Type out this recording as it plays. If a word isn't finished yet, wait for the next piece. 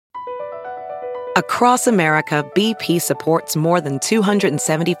Across America, BP supports more than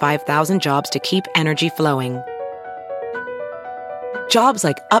 275,000 jobs to keep energy flowing. Jobs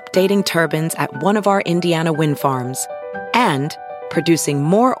like updating turbines at one of our Indiana wind farms and producing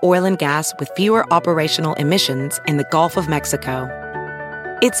more oil and gas with fewer operational emissions in the Gulf of Mexico.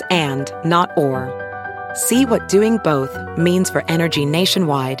 It's and, not or. See what doing both means for energy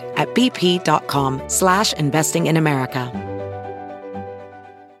nationwide at bp.com/investing in America.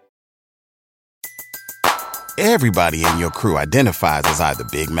 Everybody in your crew identifies as either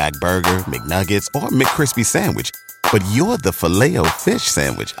Big Mac Burger, McNuggets, or McCrispy Sandwich. But you're the Filet-O-Fish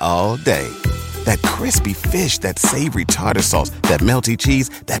Sandwich all day. That crispy fish, that savory tartar sauce, that melty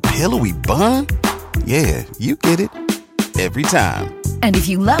cheese, that pillowy bun. Yeah, you get it. Every time. And if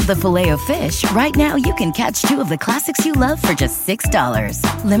you love the Filet-O-Fish, right now you can catch two of the classics you love for just $6.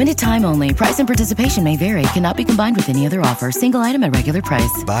 Limited time only. Price and participation may vary. Cannot be combined with any other offer. Single item at regular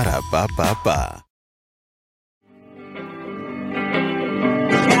price. Ba-da-ba-ba-ba.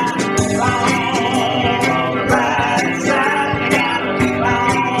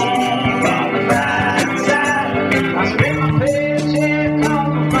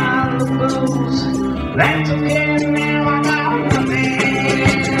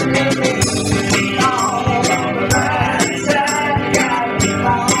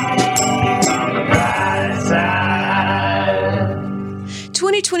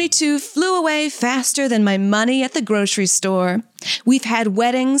 Flew away faster than my money at the grocery store. We've had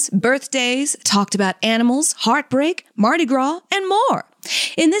weddings, birthdays, talked about animals, heartbreak, Mardi Gras, and more.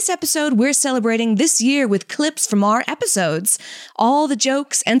 In this episode, we're celebrating this year with clips from our episodes, all the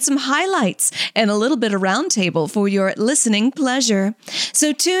jokes and some highlights, and a little bit of roundtable for your listening pleasure.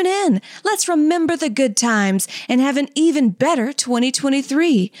 So tune in. Let's remember the good times and have an even better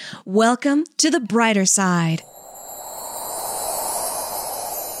 2023. Welcome to the brighter side.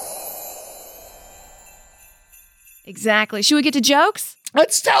 Exactly. Should we get to jokes?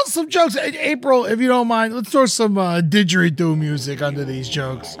 Let's tell some jokes. April, if you don't mind, let's throw some didgeridoo music under these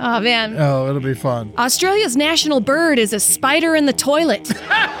jokes. Oh, man. Oh, it'll be fun. Australia's national bird is a spider in the toilet.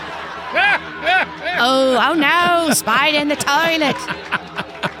 oh no, spider in the toilet.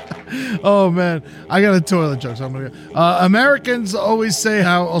 Oh, man. I got a toilet joke. So I'm gonna Americans always say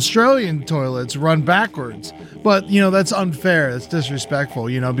how Australian toilets run backwards. But, that's unfair. That's disrespectful,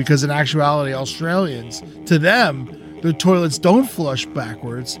 because in actuality, Australians, to them, their toilets don't flush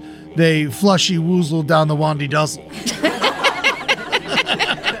backwards. They flushy woozle down the Wandy Duzzle.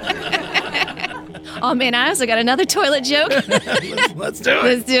 Oh, man, I also got another toilet joke. Let's do it.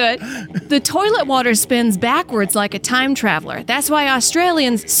 Let's do it. The toilet water spins backwards like a time traveler. That's why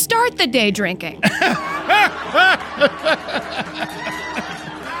Australians start the day drinking.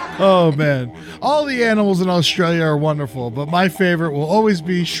 Oh, man. All the animals in Australia are wonderful, but my favorite will always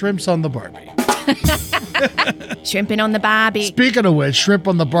be shrimps on the Barbie. Shrimping on the Barbie. Speaking of which, shrimp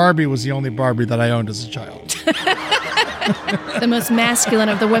on the Barbie was the only Barbie that I owned as a child. The most masculine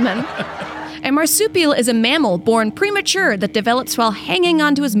of the women. A marsupial is a mammal born premature that develops while hanging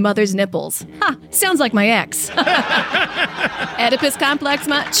onto his mother's nipples. Ha, sounds like my ex. Oedipus complex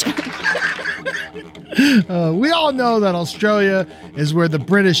much? We all know that Australia is where the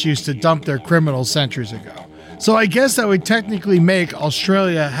British used to dump their criminals centuries ago. So I guess that would technically make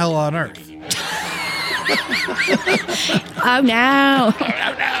Australia hell on earth. Oh, no.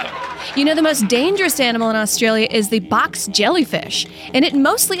 The most dangerous animal in Australia is the box jellyfish, and it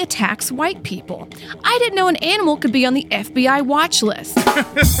mostly attacks white people. I didn't know an animal could be on the FBI watch list.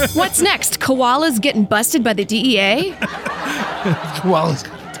 What's next? Koalas getting busted by the DEA? Koalas.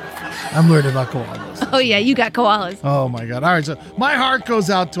 I'm learning about koalas. Oh, yeah, you got koalas. Oh, my God. All right, so my heart goes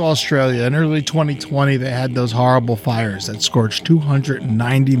out to Australia. In early 2020, they had those horrible fires that scorched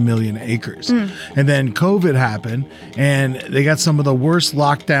 290 million acres. And then COVID happened, and they got some of the worst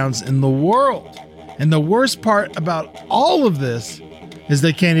lockdowns in the world. And the worst part about all of this is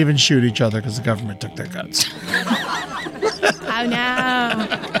they can't even shoot each other because the government took their guns. Oh, no.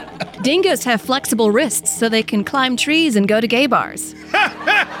 Dingoes have flexible wrists so they can climb trees and go to gay bars.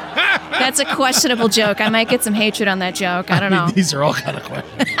 That's a questionable joke. I might get some hatred on that joke. I don't know. These are all kind of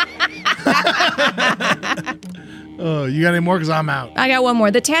questions. Oh, you got any more? Because I'm out. I got one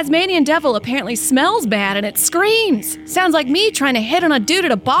more. The Tasmanian devil apparently smells bad and it screams. Sounds like me trying to hit on a dude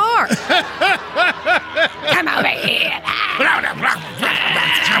at a bar. Come over here.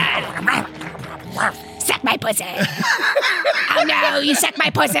 Suck my pussy. Oh no, you suck my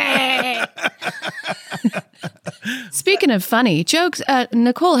pussy. Speaking of funny jokes,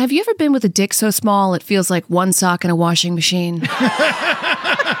 Nicole, have you ever been with a dick so small it feels like one sock in a washing machine?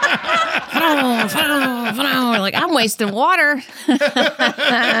 Like, I'm wasting water.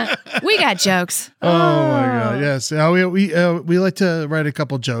 We got jokes. Oh my God! Yes, we like to write a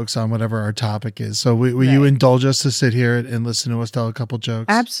couple jokes on whatever our topic is. So will you indulge us to sit here and listen to us tell a couple jokes?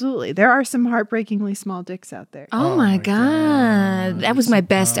 Absolutely. There are some heartbreakingly small dicks out there. Oh my God. That was my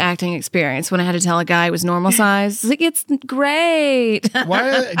best acting experience when I had to tell a guy it was normal size. Like, it's great.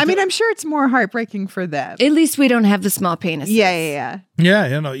 Why? I mean, I'm sure it's more heartbreaking for them. At least we don't have the small penis. Yeah.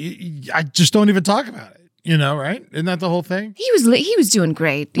 Yeah, I just don't even talk about it. Right? Isn't that the whole thing? He was doing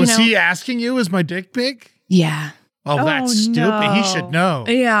great. Was he asking you, is my dick big? Yeah. Oh, that's stupid. no. He should know.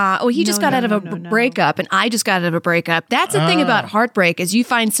 Yeah. Oh, he just got out of a breakup, and I just got out of a breakup. That's the thing about heartbreak is you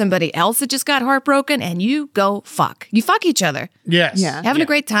find somebody else that just got heartbroken, and you go fuck. You fuck each other. Yes. Yeah. Having a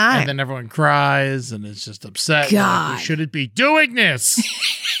great time. And then everyone cries and it's just upset. God. Like, we shouldn't be doing this.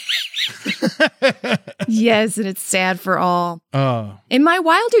 Yes, and it's sad for all. Oh. In my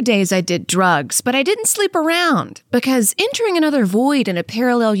wilder days, I did drugs, but I didn't sleep around because entering another void in a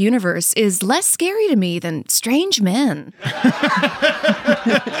parallel universe is less scary to me than strange men.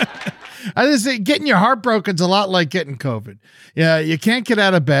 I just say getting your heart broken's a lot like getting COVID. Yeah, you can't get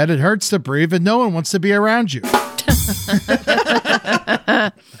out of bed. It hurts to breathe, and no one wants to be around you.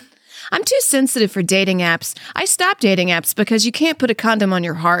 I'm too sensitive for dating apps. I stopped dating apps because you can't put a condom on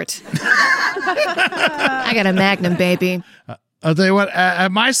your heart. I got a Magnum, baby. I'll tell you what,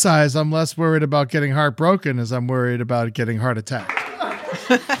 at my size, I'm less worried about getting heartbroken as I'm worried about getting heart attack.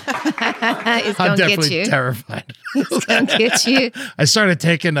 It's I'm gonna get definitely you. terrified. It's gonna get you. I started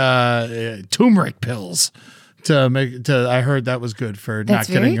taking turmeric pills I heard that was good for That's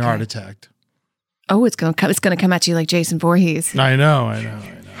not getting very heart good. attacked. Oh, it's gonna come at you like Jason Voorhees. I know.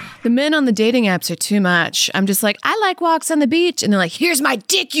 The men on the dating apps are too much. I'm just like, I like walks on the beach. And they're like, here's my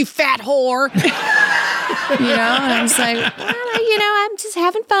dick, you fat whore. And I'm just like, well, I'm just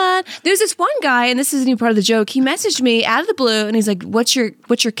having fun. There's this one guy, and this isn't even part of the joke. He messaged me out of the blue, and he's like, what's your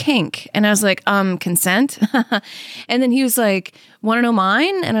kink? And I was like, consent. And then he was like, want to know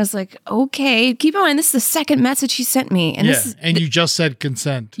mine? And I was like, okay. Keep in mind, this is the second message he sent me. And you just said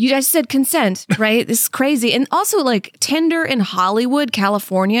consent. You guys said consent, right? This is crazy. And also, like, Tinder in Hollywood,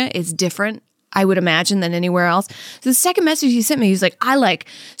 California is different, I would imagine, than anywhere else. So the second message he sent me, he's like, I like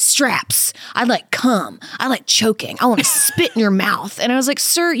straps. I like cum. I like choking. I want to spit in your mouth. And I was like,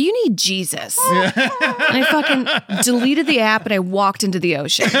 sir, you need Jesus. And I fucking deleted the app and I walked into the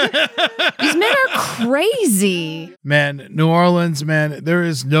ocean. These men are crazy. Man, New Orleans, man, there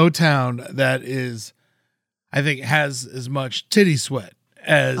is no town that I think has as much titty sweat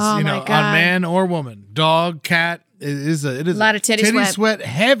as, Oh my on God. man or woman, dog, cat. It is a lot of titty sweat.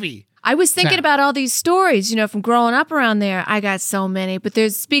 heavy. I was thinking about all these stories, from growing up around there. I got so many. But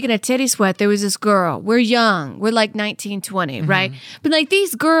speaking of titty sweat, there was this girl. We're young. We're like 19, 20, right? But like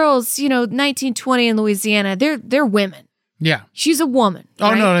these girls, 19, 20 in Louisiana, they're women. Yeah. She's a woman. Oh,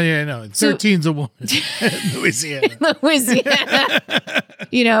 right? no. 13's a woman in Louisiana. Louisiana.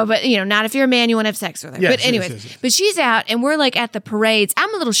 But not if you're a man, you want to have sex with her. Yes, but anyways, yes. But she's out and we're like at the parades.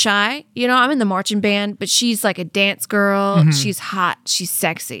 I'm a little shy, I'm in the marching band, but she's like a dance girl. She's hot. She's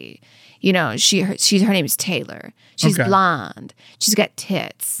sexy. Her name is Taylor. She's blonde. She's got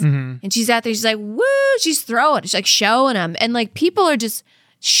tits. And she's out there. She's like, woo, she's throwing. She's like showing them. And like people are just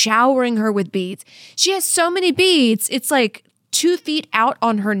showering her with beads. She has so many beads. It's like 2 feet out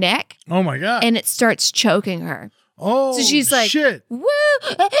on her neck. Oh my God. And it starts choking her. Oh, so she's like, shit. woo,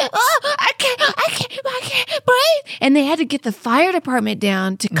 I can't breathe. And they had to get the fire department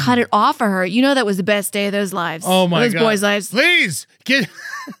down to cut it off of her. That was the best day of those lives. Oh my those God. boys' lives. Please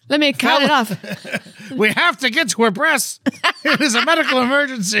Let me cut it off. We have to get to her breasts. It is a medical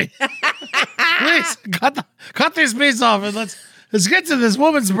emergency. Please cut these beads off and let's get to this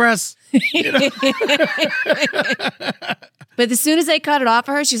woman's breasts. But as soon as they cut it off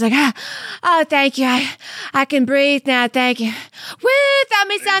of her, she's like, oh, thank you. I can breathe now. Thank you. Woo, tell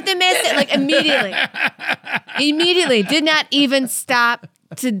me something missing. Like immediately. Did not even stop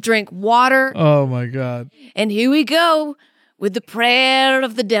to drink water. Oh my God. And here we go with the prayer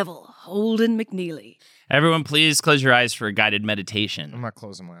of the devil, Holden McNeely. Everyone, please close your eyes for a guided meditation. I'm not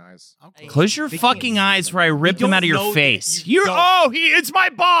closing my eyes. Close your fucking eyes where I rip them out of your face. It's my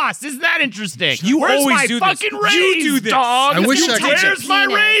boss. Isn't that interesting? Where's always my do this. fucking You raise, do this. dog? I wish I could Where's my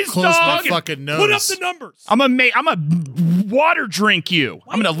raise, close dog? my fucking nose. Put up the numbers. I'm a water drink you.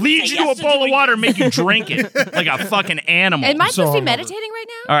 I'm gonna lead you to a bowl of water and make you drink it like a fucking animal. Am I supposed to be I'm meditating right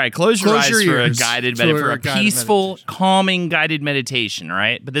now? All right, close your eyes your for a ears guided for a for a guided peaceful, meditation. calming guided meditation, all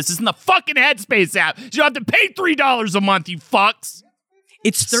right? But this isn't the fucking Headspace app. So you have to pay $3 a month, you fucks.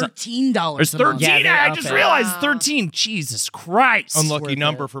 It's $13. There's 13. I just realized 13. Jesus Christ. Unlucky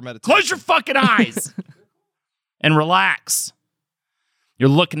number for meditation. Close your fucking eyes and relax. You're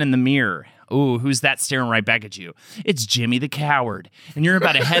looking in the mirror. Ooh, who's that staring right back at you? It's Jimmy the Coward. And you're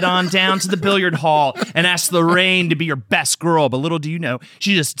about to head on down to the billiard hall and ask Lorraine to be your best girl. But little do you know,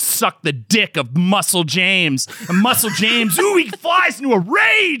 she just sucked the dick of Muscle James. And Muscle James, he flies into a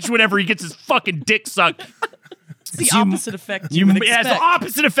rage whenever he gets his fucking dick sucked. It's the opposite effect you would expect. It's the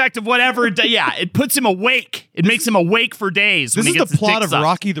opposite effect of whatever it does. Yeah, it puts him awake. It makes him awake for days. This when he is gets the his dick plot of sucked.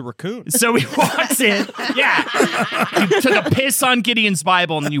 Rocky the Raccoon. So he walks in. Yeah. You took a piss on Gideon's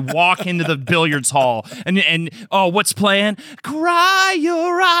Bible and then you walk into the billiards hall. And what's playing? Cry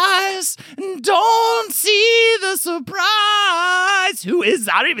your eyes and don't see the surprise. Who is?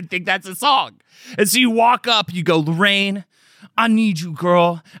 I don't even think that's a song. And so you walk up, you go, Lorraine, I need you,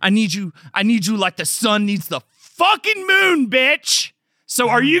 girl. I need you like the sun needs the fucking moon, bitch. So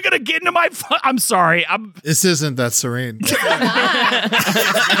are you going to get into my... I'm sorry. This isn't that serene.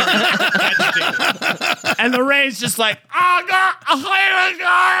 And Lorraine's just like, oh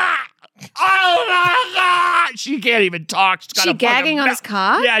my God. She can't even talk. She's got She gagging on his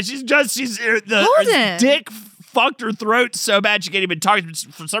cock? Yeah, her dick fucked her throat so bad she can't even talk.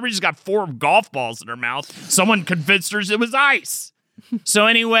 For some reason, she's got 4 golf balls in her mouth. Someone convinced her it was ice. So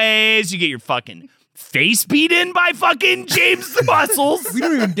anyways, you get your fucking face beat in by fucking James the Muscles. We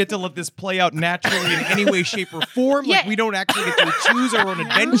don't even get to let this play out naturally in any way, shape, or form. Like, we don't actually get to choose our own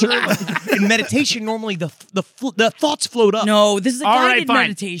adventure. Like, in meditation, normally the thoughts float up. No, this is a All guided right, fine.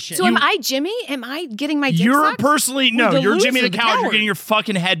 meditation. So am I Jimmy? Am I getting my dick You're sucked? personally, no, the you're Jimmy loser, the the Coward. You're coward. getting your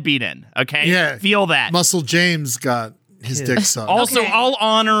fucking head beat in, okay? Yeah. Feel that. Muscle James got his dick sucked. Also, Okay. I'll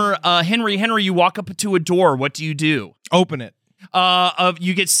honor Henry. Henry, you walk up to a door. What do you do? Open it.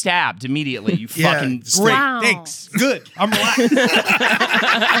 You get stabbed immediately. You Yeah, fucking Great. Wow. Thanks. Good. I'm relaxed.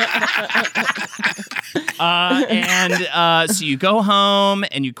 so you go home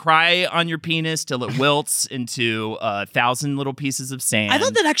and you cry on your penis till it wilts into 1,000 little pieces of sand. I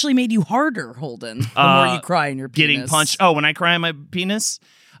thought that actually made you harder, Holden. The more you cry in your penis. Getting punched. Oh, when I cry on my penis?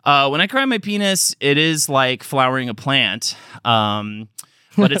 When I cry on my penis, it is like flowering a plant.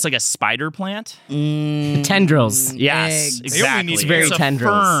 But it's like a spider plant. Tendrils. Yes, Eggs. exactly. It's very a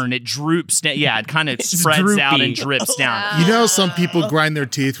tendrils. fern. It droops down. Yeah, it kind of spreads out droopy. and drips down. You know, some people grind their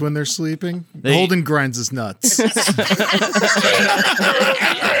teeth when they're sleeping. Holden grinds his nuts.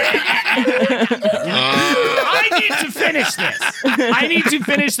 I need to finish this. I need to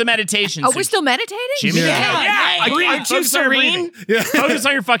finish the meditation. Oh, we're still meditating? Jimmy, Yeah. breathe. Aren't you Focus on your serene? breathing. Focus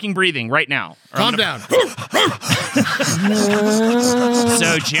on your fucking breathing right now. Or I'm Calm down.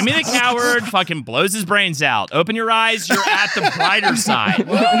 So Jimmy the Coward fucking blows his brains out. Open your eyes. You're at the brighter side.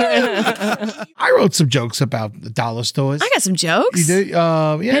 I wrote some jokes about the dollar stores. I got some jokes. You did?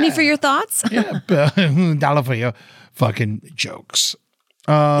 Yeah. Penny for your thoughts? Yeah, dollar for your fucking jokes.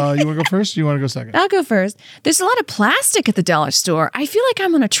 You want to go first? Or you want to go second? I'll go first. There's a lot of plastic at the dollar store. I feel like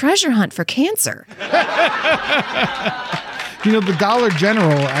I'm on a treasure hunt for cancer. You know, the Dollar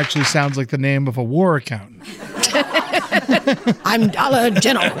General actually sounds like the name of a war accountant. I'm Dollar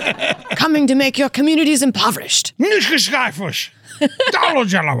General, coming to make your communities impoverished. Dollar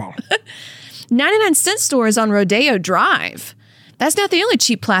General. 99-cent store is on Rodeo Drive. That's not the only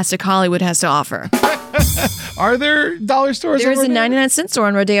cheap plastic Hollywood has to offer. Are there dollar stores? There is a over there? 99-cent store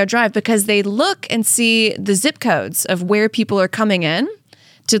on Rodeo Drive because they look and see the zip codes of where people are coming in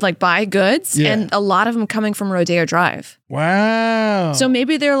to like buy goods, Yeah. and a lot of them coming from Rodeo Drive. Wow. So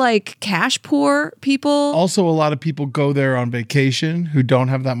maybe they're like cash poor people. Also, a lot of people go there on vacation who don't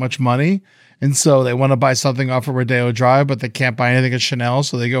have that much money. And so they want to buy something off of Rodeo Drive, but they can't buy anything at Chanel.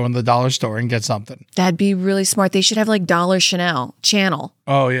 So they go in the dollar store and get something. That'd be really smart. They should have like Dollar Chanel channel.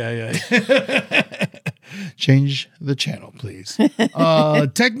 Oh, yeah. Change the channel, please.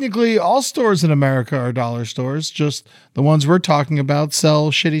 Technically, all stores in America are dollar stores. Just the ones we're talking about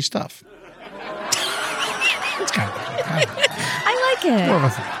sell shitty stuff. It's kind of I like it. more of a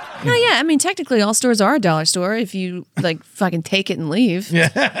thing. No, yeah. I mean, technically, all stores are a dollar store if you like fucking take it and leave. Yeah.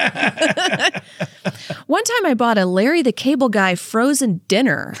 One time I bought a Larry the Cable Guy frozen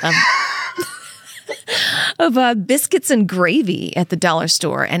dinner of biscuits and gravy at the dollar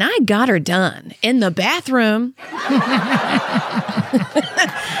store, and I got her done in the bathroom.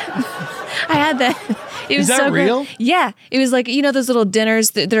 I had that. It was that so good. real? Yeah, it was like, you know, those little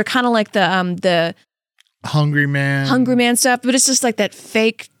dinners that they're kind of like the Hungry Man. Hungry Man stuff, but it's just like that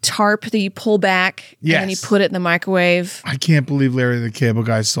fake tarp that you pull back and then you Yes. put it in the microwave. I can't believe Larry the Cable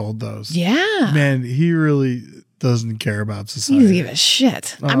Guy sold those. Yeah. Man, he really doesn't care about He doesn't society. give a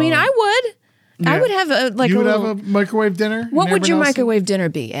shit. I mean, I would. I Yeah. would have a like you a would little. have a microwave dinner? What in would your Amber Nelson? microwave dinner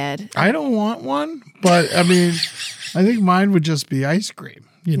be, Ed? I don't want one, but I mean, I think mine would just be ice cream.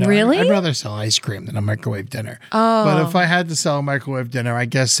 You know, Really? I'd rather sell ice cream than a microwave dinner. Oh. But if I had to sell a microwave dinner, I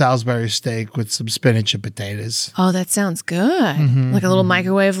guess Salisbury steak with some spinach and potatoes. Oh, that sounds good. Like a little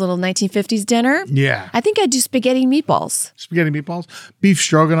microwave, little 1950s dinner. Yeah. I think I'd do spaghetti and meatballs. Spaghetti meatballs. Beef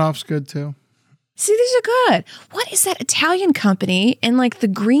stroganoff's good too. See, these are good. What is that Italian company in like the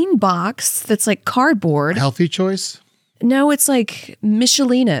green box that's like cardboard? Healthy choice? No, it's like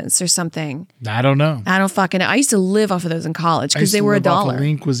Michelinas or something. I don't know. I don't fucking know. I used to live off of those in college I because used they to were live off $1. of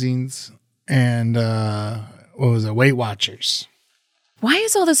Lean Cuisines and what was it? Weight Watchers. Why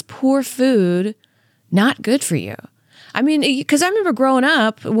is all this poor food not good for you? I mean, because I remember growing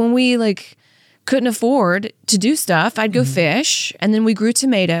up when we like couldn't afford to do stuff, I'd go fish and then we grew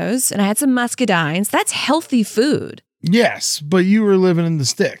tomatoes and I had some muscadines. That's healthy food. Yes, but you were living in the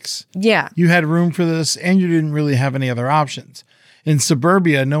sticks. Yeah. You had room for this and you didn't really have any other options. In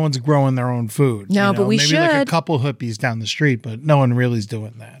suburbia, no one's growing their own food. No, but we maybe like a should. couple hippies down the street, but no one really is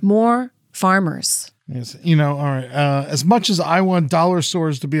doing that. More farmers. Yes. You know, all right. As much as I want dollar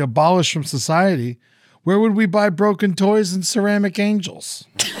stores to be abolished from society, where would we buy broken toys and ceramic angels?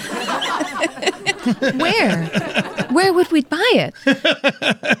 Where? Where would we buy it?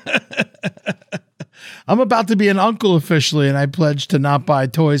 I'm about to be an uncle officially, and I pledge to not buy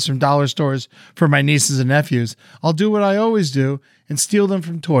toys from dollar stores for my nieces and nephews. I'll do what I always do and steal them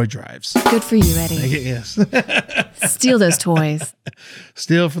from toy drives. Good for you, Eddie. Yes. Steal those toys.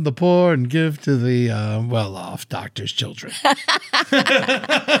 Steal from the poor and give to the well-off doctor's children.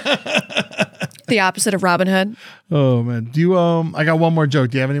 The opposite of Robin Hood. Oh, man. Do you, I got one more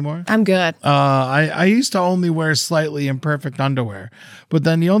joke. Do you have any more? I'm good. I used to only wear slightly imperfect underwear, but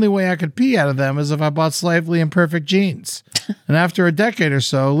then the only way I could pee out of them is if I bought slightly imperfect jeans. And after a decade or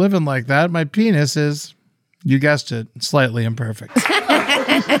so living like that, my penis is, you guessed it, slightly imperfect.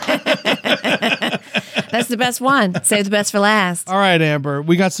 That's the best one. Save the best for last. All right, Amber,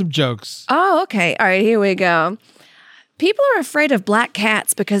 we got some jokes. Oh, okay. All right, here we go. People are afraid of black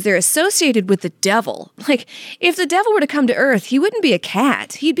cats because they're associated with the devil. Like, if the devil were to come to Earth, he wouldn't be a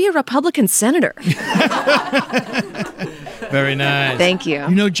cat. He'd be a Republican senator. Very nice. Thank you.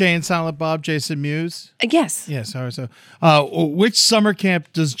 You know Jay and Silent Bob, Jason Mewes? Yes. Yes. All right. So, which summer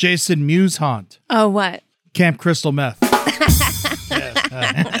camp does Jason Mewes haunt? Oh, what? Camp Crystal Meth.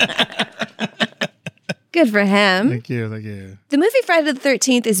 Good for him. Thank you. Thank you. The movie Friday the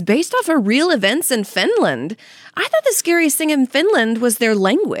 13th is based off of real events in Finland. I thought the scariest thing in Finland was their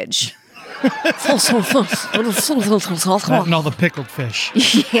language. And all the pickled fish.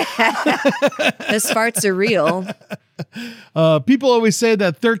 Yeah. Those farts are real. People always say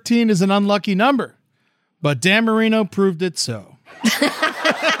that 13 is an unlucky number, but Dan Marino proved it so.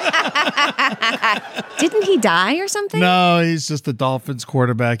 Didn't he die or something? No, he's just the Dolphins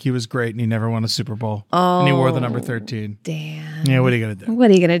quarterback. He was great, and he never won a Super Bowl. Oh, and he wore the number 13. Damn. Yeah, what are you going to do?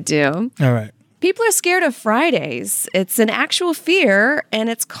 What are you going to do? All right. People are scared of Fridays. It's an actual fear, and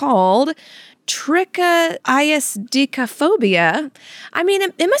it's called trichothiasdecaphobia. I mean,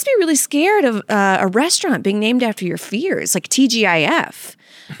 it must be really scared of a restaurant being named after your fears, like TGIF.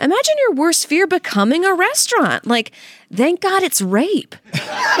 Imagine your worst fear becoming a restaurant. Like, thank God it's rape.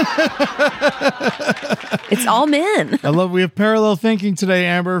 It's all men. I love we have parallel thinking today,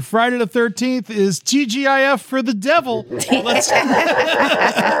 Amber. Friday the 13th is TGIF for the devil.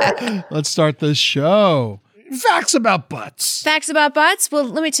 Let's start this show. Facts about butts. Facts about butts? Well,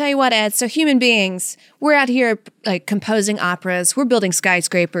 let me tell you what, Ed. So human beings, we're out here like composing operas. We're building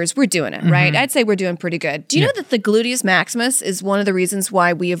skyscrapers. We're doing it, right? I'd say we're doing pretty good. Do you know that the gluteus maximus is one of the reasons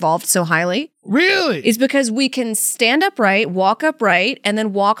why we evolved so highly? Really? Is because we can stand upright, walk upright, and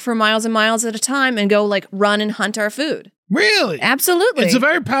then walk for miles and miles at a time and go like run and hunt our food. Really? Absolutely. It's a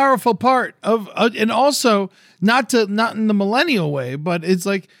very powerful part of, and also not in the millennial way, but it's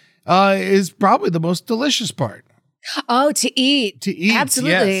like, is probably the most delicious part. Oh, to eat. To eat,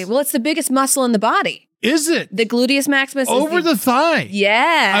 Absolutely. yes. Well, it's the biggest muscle in the body. Is it? The gluteus maximus Over is the thigh.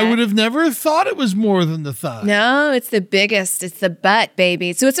 Yeah. I would have never thought it was more than the thigh. No, it's the biggest. It's the butt,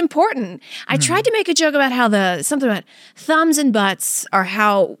 baby. So it's important. I tried to make a joke about how something about thumbs and butts are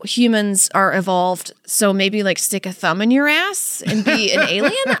how humans are evolved. So maybe like stick a thumb in your ass and be an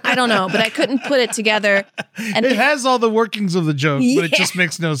alien? I don't know, but I couldn't put it together. And It has all the workings of the joke, but it just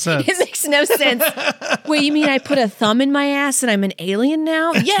makes no sense. It makes no sense. Wait, you mean I put a thumb in my ass and I'm an alien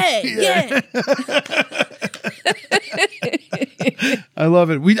now? Yeah. I love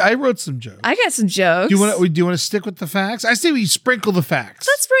it. I wrote some jokes. I got some jokes. Do you want to stick with the facts? I say we sprinkle the facts.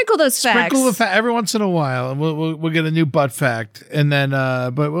 Let's sprinkle those facts. Sprinkle the fact every once in a while, and we'll get a new butt fact, and then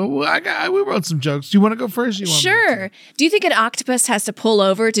we wrote some jokes. Do you want to go first? Sure. Do you think an octopus has to pull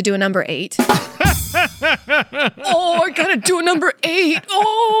over to do a number 8? Oh, I gotta do number 8.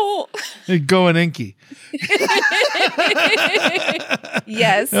 Oh. Going inky.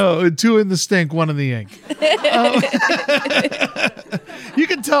 Yes. Oh, 2 in the stink, 1 in the ink. You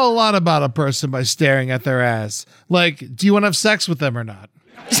can tell a lot about a person by staring at their ass. Like, do you want to have sex with them or not?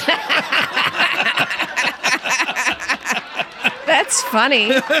 That's funny.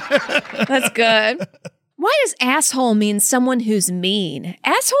 That's good. Why does asshole mean someone who's mean?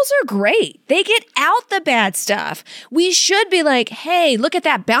 Assholes are great. They get out the bad stuff. We should be like, hey, look at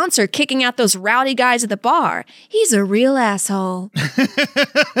that bouncer kicking out those rowdy guys at the bar. He's a real asshole. I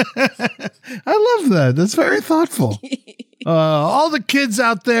love that. That's very thoughtful. All the kids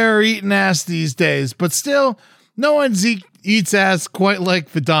out there are eating ass these days, but still, no one eats ass quite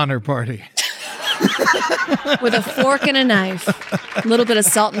like the Donner Party. With a fork and a knife. A little bit of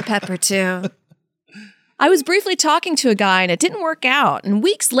salt and pepper, too. I was briefly talking to a guy and it didn't work out. And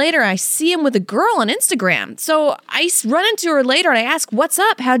weeks later, I see him with a girl on Instagram. So I run into her later and I ask, what's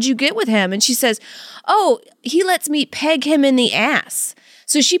up? How'd you get with him? And she says, oh, he lets me peg him in the ass.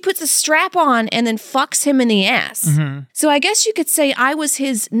 So she puts a strap on and then fucks him in the ass. Mm-hmm. So I guess you could say I was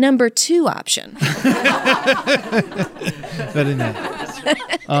his number 2 option. Very nice.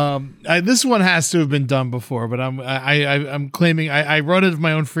 This one has to have been done before, but I'm claiming I wrote it of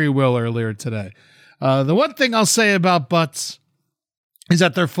my own free will earlier today. The one thing I'll say about butts is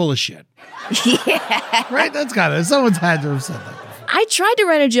that they're full of shit. Yeah. Right? That's got it. Someone's had to have said that. I tried to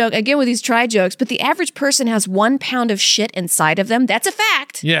write a joke, again with these try jokes, but the average person has 1 pound of shit inside of them. That's a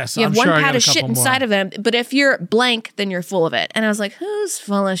fact. Yes, you have I'm 1 sure pound of shit inside more. of them, but if you're blank, then you're full of it. And I was like, who's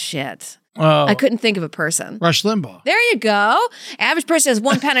full of shit? I couldn't think of a person. Rush Limbaugh. There you go. Average person has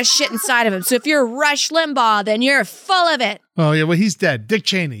 1 pound of shit inside of him. So if you're Rush Limbaugh, then you're full of it. Oh, yeah, well, he's dead. Dick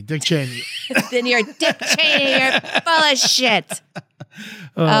Cheney. Then you're Dick Cheney. You're full of shit.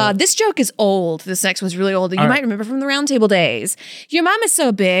 This joke is old. This next one's really old. You might remember from the Round Table days. Your mom is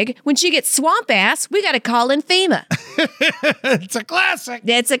so big, when she gets swamp ass, we got to call in FEMA. It's a classic.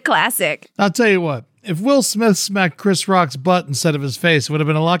 It's a classic. I'll tell you what. If Will Smith smacked Chris Rock's butt instead of his face, it would have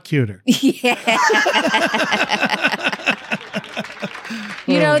been a lot cuter. Yeah.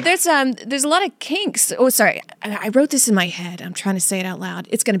 You know, there's a lot of kinks. Oh, sorry. I wrote this in my head. I'm trying to say it out loud.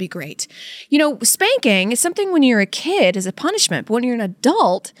 It's going to be great. You know, spanking is something when you're a kid as a punishment, but when you're an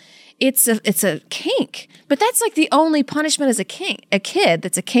adult, it's a kink. But that's like the only punishment as a kid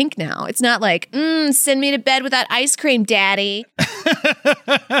that's a kink now. It's not like, send me to bed with that ice cream, daddy.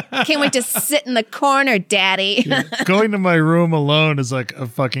 Can't wait to sit in the corner, daddy. Yeah, going to my room alone is like a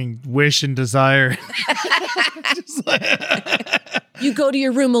fucking wish and desire. You go to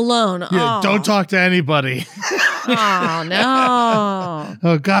your room alone. Yeah, oh. Don't talk to anybody. Oh, no.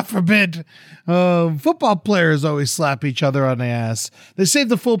 Oh, God forbid. Football players always slap each other on the ass. They save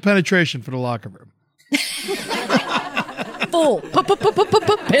the full penetration for the locker room. Full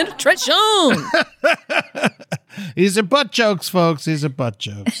penetration. These are butt jokes, folks. These are butt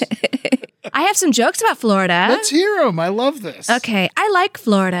jokes. I have some jokes about Florida. Let's hear them. I love this. Okay, I like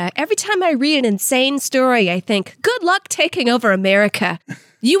Florida. Every time I read an insane story, I think, good luck taking over America.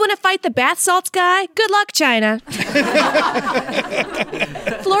 You want to fight the bath salts guy? Good luck, China.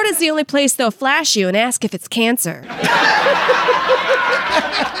 Florida's the only place they'll flash you and ask if it's cancer.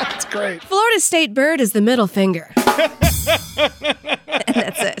 That's great. Florida's state bird is the middle finger. And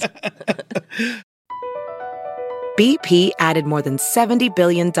that's it. BP added more than $70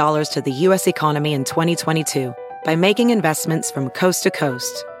 billion to the U.S. economy in 2022 by making investments from coast to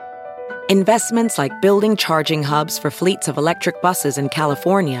coast. Investments like building charging hubs for fleets of electric buses in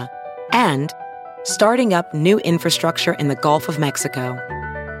California and starting up new infrastructure in the Gulf of Mexico.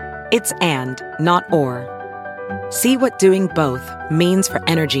 It's and, not or. See what doing both means for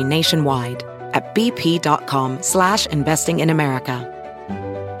energy nationwide at bp.com/investing in America.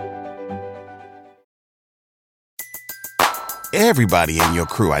 Everybody in your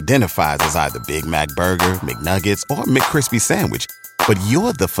crew identifies as either Big Mac Burger, McNuggets, or McCrispy Sandwich. But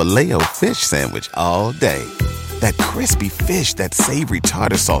you're the Filet-O-Fish Sandwich all day. That crispy fish, that savory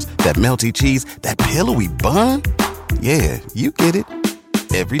tartar sauce, that melty cheese, that pillowy bun. Yeah, you get it.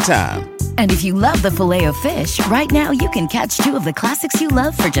 Every time. And if you love the Filet-O-Fish, right now you can catch 2 of the classics you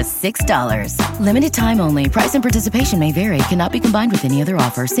love for just $6. Limited time only. Price and participation may vary. Cannot be combined with any other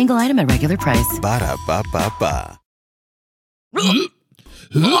offer. Single item at regular price. Ba-da-ba-ba-ba. You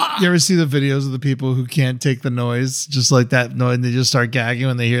ever see the videos of the people who can't take the noise, just like that noise, and they just start gagging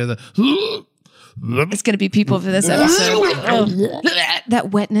when they hear the... It's going to be people for this episode.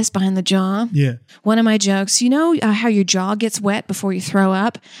 That wetness behind the jaw. Yeah. One of my jokes, you know how your jaw gets wet before you throw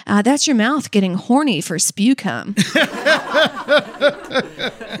up? That's your mouth getting horny for spew cum.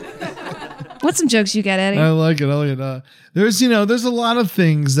 What's some jokes you got, Eddie? I like it. There's a lot of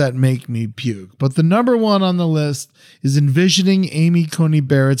things that make me puke, but the number one on the list is envisioning Amy Coney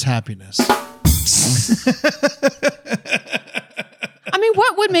Barrett's happiness. I mean,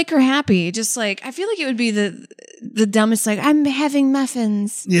 what would make her happy? Just like, I feel like it would be the dumbest, like, I'm having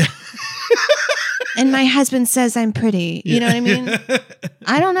muffins. Yeah. And my husband says I'm pretty. You know what I mean?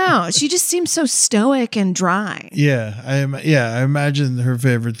 I don't know. She just seems so stoic and dry. Yeah. I imagine her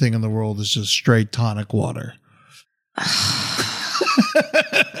favorite thing in the world is just straight tonic water.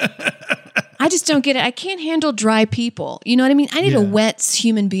 I just don't get it. I can't handle dry people. You know what I mean? I need a wet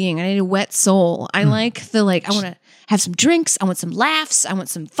human being. I need a wet soul. I like I want to have some drinks. I want some laughs. I want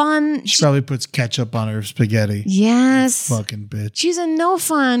some fun. She probably puts ketchup on her spaghetti. Yes. Fucking bitch. She's a no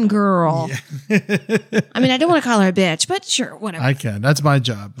fun girl. Yeah. I mean, I don't want to call her a bitch, but sure, whatever. I can. That's my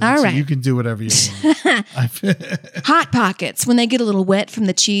job. All so right. You can do whatever you want. Hot Pockets, when they get a little wet from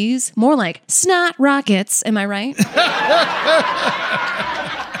the cheese. More like snot rockets. Am I right?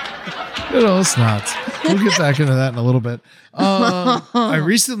 Good old snots. We'll get back into that in a little bit. I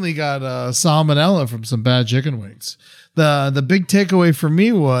recently got salmonella from some bad chicken wings. The big takeaway for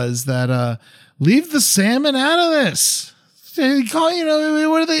me was that leave the salmon out of this. They call,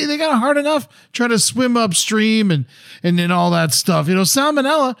 what are they? They got it hard enough trying to swim upstream and all that stuff.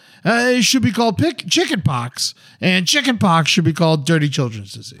 Salmonella it should be called chicken pox, and chicken pox should be called dirty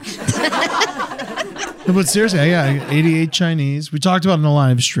children's disease. But seriously, I got 88 Chinese. We talked about it in the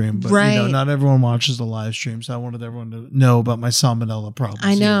live stream, but not everyone watches the live stream, so I wanted everyone to know about my salmonella problems.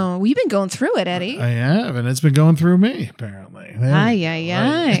 I know. Well, you've been going through it, Eddie. I have, and it's been going through me, apparently.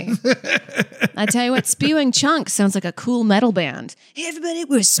 Ay. I tell you what, Spewing Chunks sounds like a cool metal band. Hey, everybody,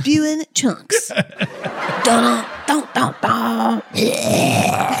 we're spewing chunks. Dun, dun, dun, dun.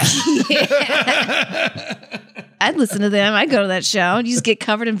 I'd listen to them. I'd go to that show. You just get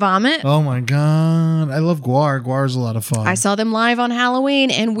covered in vomit. Oh my God. I love Gwar. Gwar's a lot of fun. I saw them live on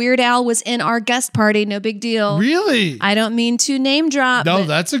Halloween, and Weird Al was in our guest party. No big deal. Really? I don't mean to name drop. No,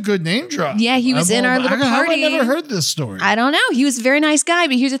 that's a good name drop. Yeah, he was in our little party. How have I never heard this story? I don't know. He was a very nice guy,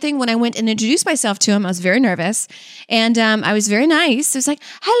 but here's the thing. When I went and introduced myself to him, I was very nervous, and I was very nice. It was like,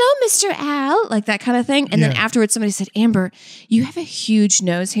 hello, Mr. Al, like that kind of thing. And then afterwards, somebody said, Amber, you have a huge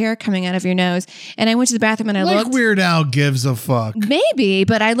nose hair coming out of your nose. And I went to the bathroom and I looked. Weird Al gives a fuck. Maybe,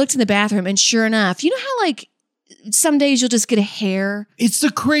 but I looked in the bathroom and sure enough, you know how like some days you'll just get a hair. It's the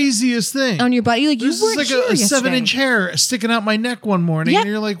craziest thing on your body. Like, this is like a 7-inch hair sticking out my neck one morning, and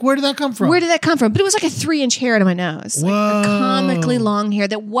you're like, "Where did that come from?" Where did that come from? But it was like a 3-inch hair out of my nose, like a comically long hair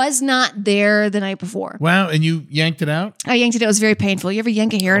that was not there the night before. Wow! And you yanked it out? I yanked it out. It was very painful. You ever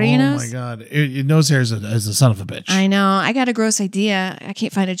yank a hair out of your nose? Oh my God! Your nose hair is a son of a bitch. I know. I got a gross idea. I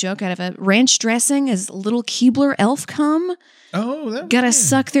can't find a joke out of it. Ranch dressing is little Keebler elf cum. Oh, that gotta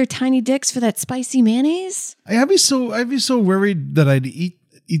suck their tiny dicks for that spicy mayonnaise. I'd be so worried that I'd eat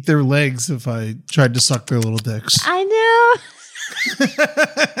their legs if I tried to suck their little dicks. I know.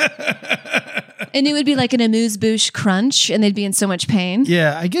 And it would be like an amuse-bouche crunch, and they'd be in so much pain.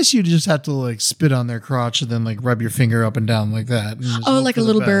 Yeah, I guess you just have to like spit on their crotch and then like rub your finger up and down like that. Oh, like a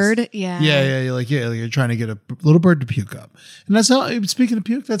little bird? Yeah. Yeah. You're trying to get a little bird to puke up. And that's how, speaking of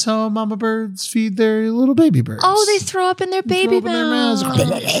puke, that's how mama birds feed their little baby birds. Oh, they throw up in their baby mouths.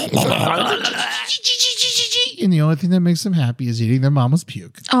 And the only thing that makes them happy is eating their mama's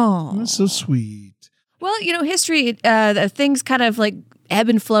puke. Oh. That's so sweet. Well, history, things kind of like ebb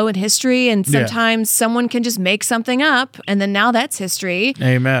and flow in history, and sometimes someone can just make something up, and then now that's history.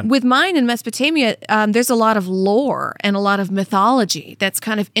 Amen. With mine in Mesopotamia, there's a lot of lore and a lot of mythology that's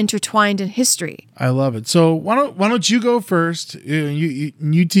kind of intertwined in history. I love it. So why don't you go first?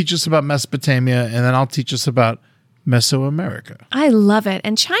 You teach us about Mesopotamia, and then I'll teach us about Mesoamerica. I love it.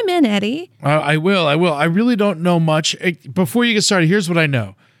 And chime in, Eddie. I will. I really don't know much. Before you get started, here's what I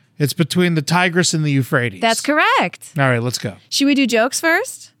know. It's between the Tigris and the Euphrates. That's correct. All right, let's go. Should we do jokes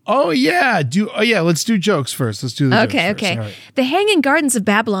first? Oh, yeah. Let's do jokes first. Let's do the jokes first. Okay. Right. The Hanging Gardens of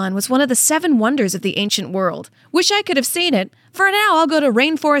Babylon was one of the 7 wonders of the ancient world. Wish I could have seen it. For now, I'll go to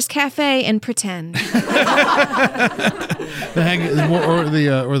Rainforest Cafe and pretend. The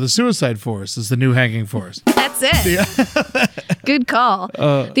Suicide Forest is the new hanging forest. That's it. Good call.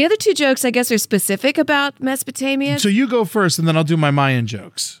 The other 2 jokes, I guess, are specific about Mesopotamia. So you go first, and then I'll do my Mayan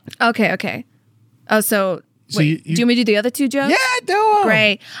jokes. Okay. Oh, so wait, do you want me to do the other 2 jokes? Yeah, do them.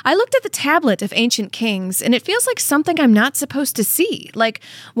 Great. I looked at the tablet of ancient kings, and it feels like something I'm not supposed to see, like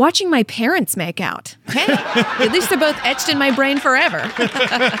watching my parents make out. Hey, at least they're both etched in my brain forever.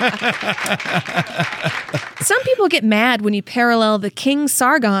 Some people get mad when you parallel the King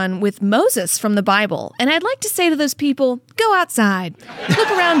Sargon with Moses from the Bible, and I'd like to say to those people, go outside,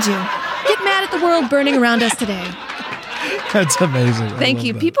 look around you. Get mad at the world burning around us today. That's amazing. Thank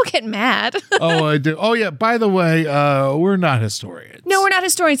you. That. People get mad. Oh, I do. Oh, yeah. By the way, we're not historians. No, we're not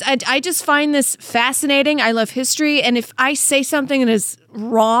historians. I just find this fascinating. I love history. And if I say something that is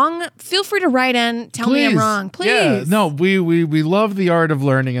wrong, feel free to write in. Tell me I'm wrong. Please. Yeah. No, we love the art of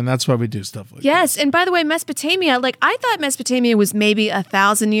learning, and that's why we do stuff like yes. this. And by the way, Mesopotamia, I thought Mesopotamia was maybe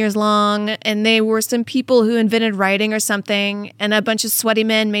 1,000 years long, and they were some people who invented writing or something, and a bunch of sweaty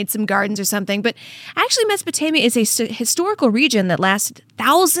men made some gardens or something. But actually, Mesopotamia is a historical region that lasted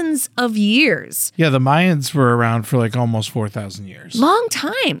thousands of years. Yeah, the Mayans were around for almost 4,000 years. Long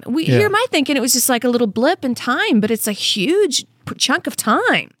time. Here am I thinking it was just like a little blip in time, but it's a huge chunk of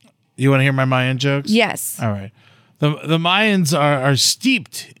time. You want to hear my Mayan jokes? Yes. All right. The Mayans are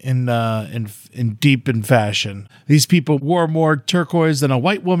steeped in deep in fashion. These people wore more turquoise than a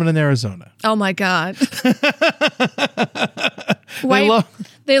white woman in Arizona. Oh my God.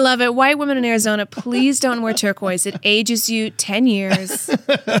 They love it. White women in Arizona, please don't wear turquoise. It ages you 10 years.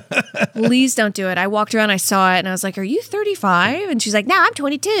 Please don't do it. I walked around, I saw it, and I was like, are you 35? And she's like, no, I'm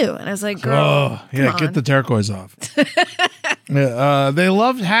 22. And I was like, girl, get the turquoise off. They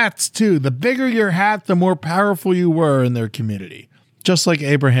loved hats, too. The bigger your hat, the more powerful you were in their community. Just like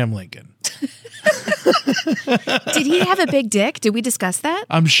Abraham Lincoln. Did he have a big dick? Did we discuss that?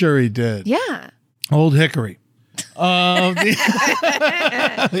 I'm sure he did. Yeah. Old Hickory. The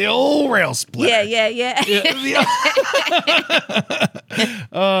old rail splitter. Yeah.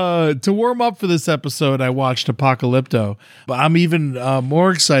 To warm up for this episode, I watched Apocalypto, but I'm even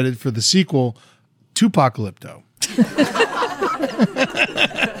more excited for the sequel to Apocalypto.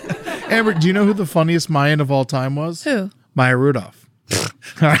 Amber, do you know who the funniest Mayan of all time was? Who? Maya Rudolph.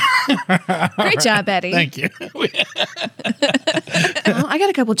 Great job, Eddie. Thank you. Well, I got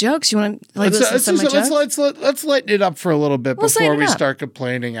a couple jokes. You want to listen to some of my jokes? Let's lighten it up for a little bit Let's before lighten we it up. start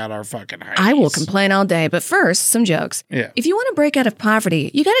complaining at our fucking heights. I will complain all day, but first, some jokes. Yeah. If you want to break out of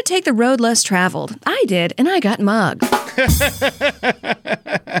poverty, you got to take the road less traveled. I did, and I got mugged.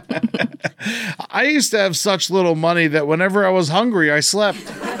 I used to have such little money that whenever I was hungry, I slept.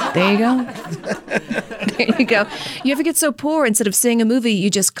 There you go. There you go. You ever get so poor, instead of seeing a movie, you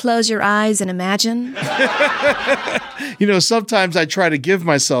just close your eyes and imagine? Sometimes I try to give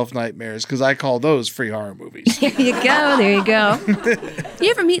myself nightmares because I call those free horror movies. There you go. There you go.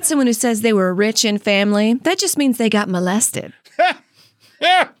 You ever meet someone who says they were rich in family? That just means they got molested.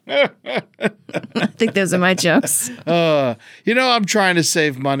 I think those are my jokes. I'm trying to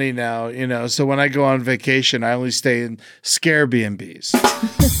save money now, so when I go on vacation, I only stay in scare B&Bs.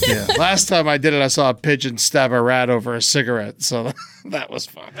 Yeah. Last time I did it, I saw a pigeon stab a rat over a cigarette, so that was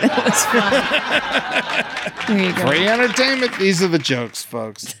fun. That was fun. There you go. Free entertainment. These are the jokes,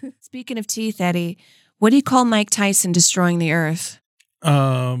 folks. Speaking of teeth, Eddie, what do you call Mike Tyson destroying the earth?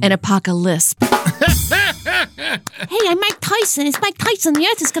 An apocalypse. Hey, I'm Mike Tyson. It's Mike Tyson. The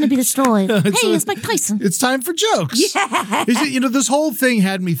earth is going to be destroyed. It's Mike Tyson. It's time for jokes. Yeah. This whole thing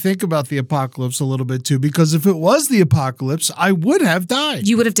had me think about the apocalypse a little bit, too, because if it was the apocalypse, I would have died.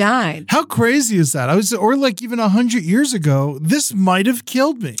 You would have died. How crazy is that? Even 100 years ago, this might have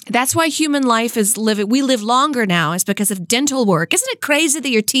killed me. That's why human life is we live longer now. It's because of dental work. Isn't it crazy that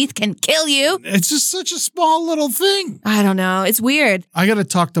your teeth can kill you? It's just such a small little thing. I don't know. It's weird. I got to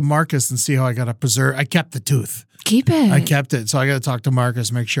talk to Marcus and see how I got to preserve. I kept the tooth. Keep it. I kept it. So I got to talk to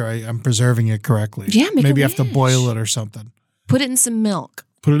Marcus, make sure I'm preserving it correctly. Yeah, maybe I have to boil it or something. Put it in some milk.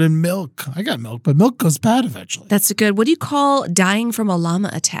 Put it in milk. I got milk, but milk goes bad eventually. That's good. What do you call dying from a llama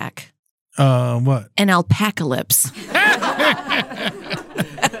attack? What? An alpacalypse.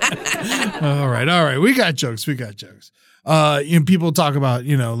 All right. We got jokes. People talk about,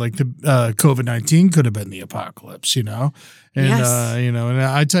 the COVID-19 could have been the apocalypse, And, yes. And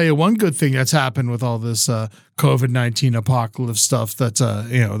I tell you one good thing that's happened with all this COVID-19 apocalypse stuff that's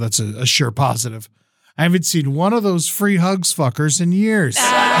a sure positive. I haven't seen one of those free hugs fuckers in years.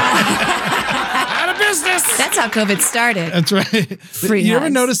 Out of business. That's how COVID started. That's right. Free You hugs.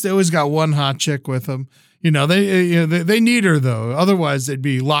 ever notice they always got one hot chick with them? They need her, though. Otherwise, they'd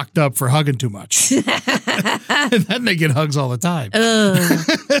be locked up for hugging too much. And then they get hugs all the time.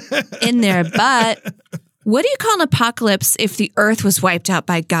 In their butt. What do you call an apocalypse if the earth was wiped out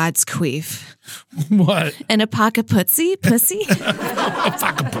by God's queef? What? An apocapussy? Pussy?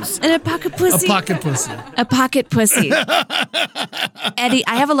 Apocapussy. An apocapussy? A pocket pussy. A pocket pussy. Eddie,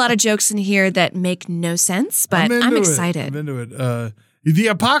 I have a lot of jokes in here that make no sense, but I'm excited. I'm into it. The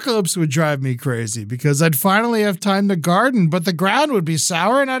apocalypse would drive me crazy because I'd finally have time to garden, but the ground would be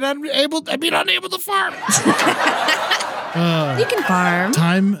sour and I'd be unable to farm. You can farm.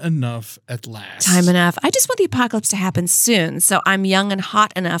 Time enough at last. Time enough. I just want the apocalypse to happen soon, so I'm young and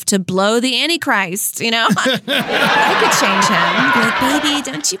hot enough to blow the Antichrist, you know? I could change him. Be like, baby,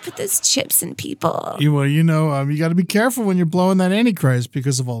 don't you put those chips in people. You got to be careful when you're blowing that Antichrist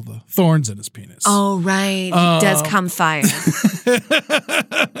because of all the thorns in his penis. Oh, right. He does come fire.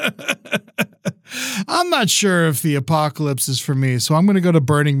 I'm not sure if the apocalypse is for me, so I'm going to go to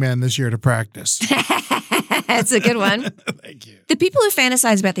Burning Man this year to practice. That's a good one. Thank you. The people who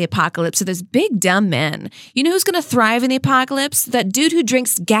fantasize about the apocalypse are those big, dumb men. You know who's going to thrive in the apocalypse? That dude who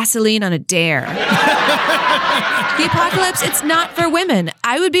drinks gasoline on a dare. The apocalypse, it's not for women.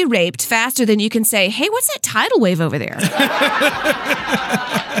 I would be raped faster than you can say, hey, what's that tidal wave over there?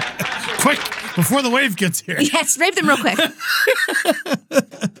 Quick, before the wave gets here. Yes, rape them real quick.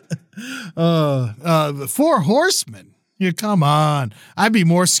 The 4 horsemen. You come on. I'd be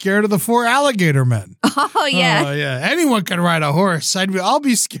more scared of the 4 alligator men. Oh, yeah. Oh, yeah. Anyone can ride a horse. I'll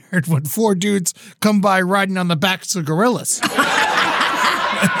be scared when 4 dudes come by riding on the backs of gorillas.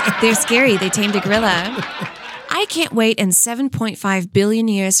 They're scary. They tamed a gorilla. I can't wait in 7.5 billion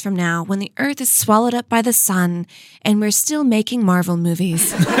years from now when the Earth is swallowed up by the sun and we're still making Marvel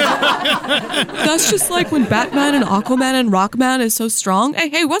movies. That's just like when Batman and Aquaman and Rockman is so strong.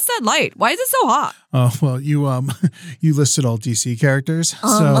 Hey, what's that light? Why is it so hot? Oh, well, you listed all DC characters.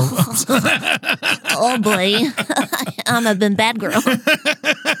 Oh, boy. I'm a bad girl.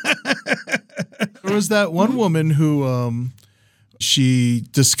 There was that one woman who she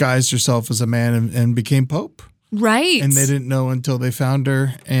disguised herself as a man and became Pope. Right. And they didn't know until they found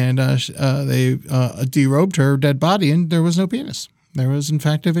her, and they derobed her dead body, and there was no penis. There was, in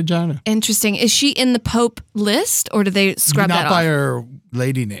fact, a vagina. Interesting. Is she in the Pope list, or did they scrub that off? Not by her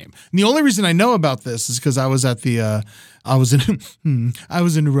lady name. And the only reason I know about this is because I was at the I was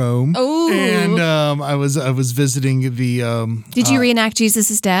in Rome. Ooh. And I was visiting the. Did you reenact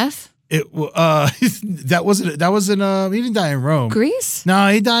Jesus' death? That wasn't. He didn't die in Rome. Greece? No,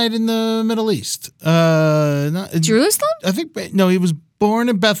 he died in the Middle East. Jerusalem? I think. No, he was born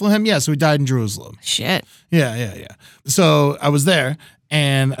in Bethlehem. Yeah, so he died in Jerusalem. Shit. Yeah. So I was there,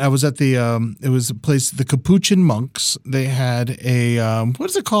 and I was at the. It was a place. The Capuchin monks. They had a. What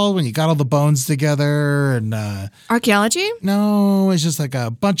is it called when you got all the bones together and. Archaeology? No, it's just like a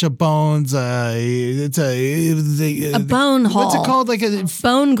bunch of bones. It's a bone hall. What's it called? Like a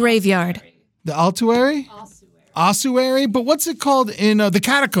bone graveyard. The altuary? Ossuary? But what's it called in the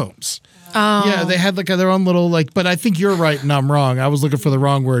catacombs? Oh. Yeah, they had like their own little but I think you're right and I'm wrong. I was looking for the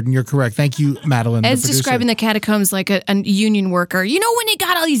wrong word and you're correct. Thank you, Madeline. Ed's describing the catacombs like a union worker. You know when they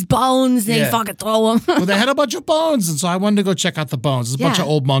got all these bones, they fucking throw them. Well, they had a bunch of bones, and so I wanted to go check out the bones. There's a bunch of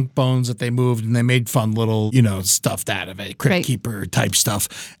old monk bones that they moved, and they made fun little, stuffed out of it, crypt keeper type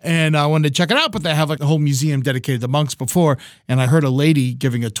stuff. And I wanted to check it out, but they have like a whole museum dedicated to monks before, and I heard a lady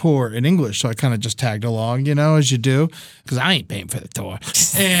giving a tour in English, so I kind of just tagged along, as you do, because I ain't paying for the tour.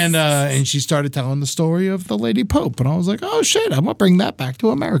 And she started telling the story of the Lady Pope, and I was like, oh shit, I'm gonna bring that back to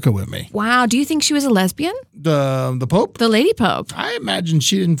America with me. Wow, do you think she was a lesbian? The Pope? The Lady Pope. I imagine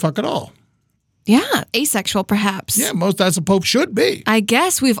she didn't fuck at all. Yeah, asexual perhaps. Yeah, that's a Pope should be. I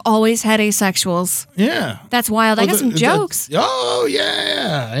guess we've always had asexuals. Yeah. That's wild. I got some jokes. Oh,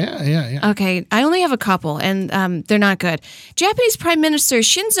 yeah. Okay, I only have a couple, and they're not good. Japanese Prime Minister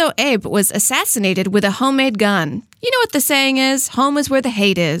Shinzo Abe was assassinated with a homemade gun. You know what the saying is? Home is where the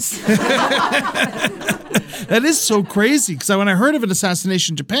hate is. That is so crazy, because when I heard of an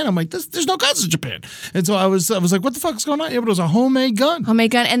assassination in Japan, I'm like, there's no guns in Japan. And so I was like, what the fuck is going on? Yeah, but it was a homemade gun.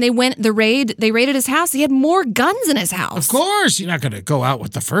 Homemade gun. And they raided his house. He had more guns in his house. Of course. You're not going to go out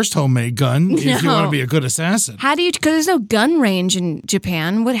with the first homemade gun if you want to be a good assassin. How do you, because there's no gun range in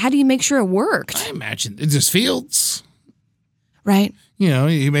Japan, how do you make sure it worked? I imagine it's just fields. Right.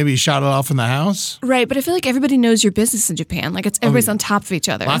 You maybe shot it off in the house. Right, but I feel like everybody knows your business in Japan. Like everybody's on top of each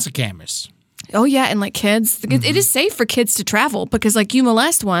other. Lots of cameras. Oh, yeah, and like kids. Mm-hmm. It is safe for kids to travel because like you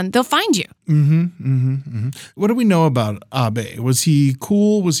molest one, they'll find you. What do we know about Abe? Was he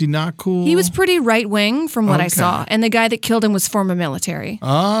cool? Was he not cool? He was pretty right-wing from what I saw. And the guy that killed him was former military.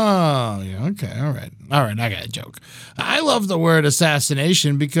 Oh, yeah, okay, all right, I got a joke. I love the word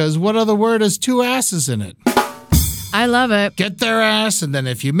assassination because what other word has 2 asses in it? I love it. Get their ass, and then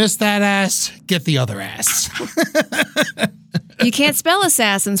if you miss that ass, get the other ass. You can't spell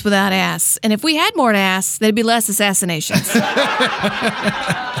assassins without ass. And if we had more ass, there'd be less assassinations.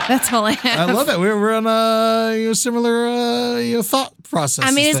 That's all I have. I love it. We're on a similar thought process.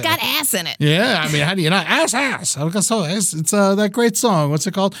 I mean, it's got ass in it. Yeah, I mean, how do you not? Ass. It's that great song. What's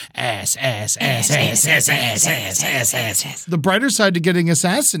it called? Ass. The brighter side to getting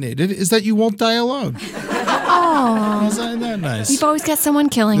assassinated is that you won't die alone. Oh, Isn't that nice? you've always got someone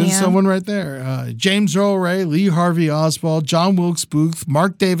killing There's you. someone right there. James Earl Ray, Lee Harvey Oswald, John Wilkes Booth,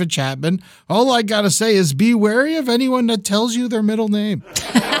 Mark David Chapman. All I got to say is be wary of anyone that tells you their middle name.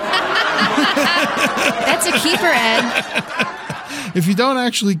 That's a keeper, Ed. If you don't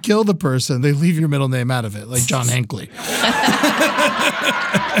actually kill the person, they leave your middle name out of it, like John Hinckley.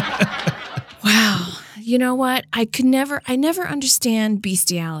 Wow. You know what? I never understand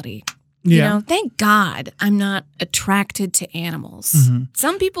bestiality. You know, thank God I'm not attracted to animals. Mm-hmm.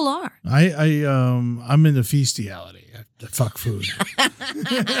 Some people are. I'm into feastiality. I fuck food.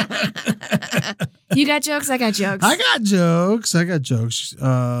 You got jokes? I got jokes. I got jokes.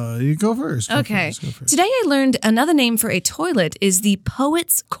 You go first. Okay. Today I learned another name for a toilet is the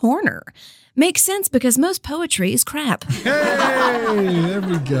Poet's Corner. Makes sense because most poetry is crap. Hey, there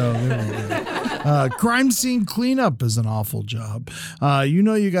we go. Crime scene cleanup is an awful job. You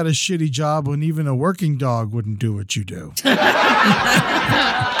know you got a shitty job when even a working dog wouldn't do what you do. That's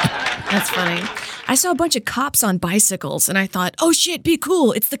funny. I saw a bunch of cops on bicycles, and I thought, oh shit, be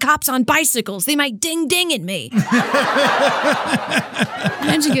cool. It's the cops on bicycles. They might ding at me.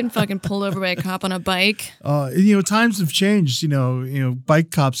 Imagine getting fucking pulled over by a cop on a bike. Times have changed. You know,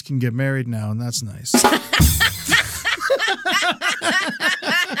 bike cops can get married now, and that's nice.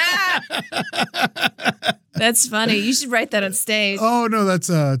 That's funny. You should write that on stage. Oh no,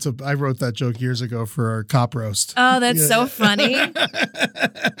 I wrote that joke years ago for our cop roast. Oh, that's so funny.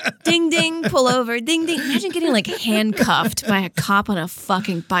 Ding ding, pull over. Ding ding. Imagine getting like handcuffed by a cop on a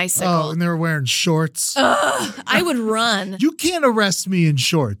fucking bicycle. Oh, and they were wearing shorts. I would run. You can't arrest me in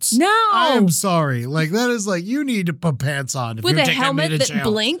shorts. No. I am sorry. Like that is like you need to put pants on if with you're a taking helmet me to that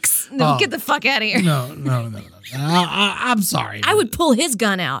jail. blinks. No, get the fuck out of here. No. I'm sorry. I would pull his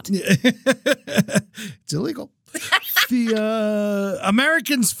gun out. It's illegal. The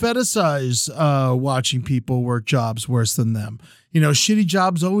Americans fetishize watching people work jobs worse than them. You know, shitty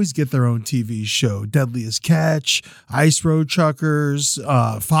jobs always get their own TV show. Deadliest Catch, Ice Road Truckers,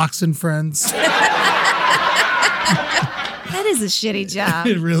 Fox and Friends. That is a shitty job.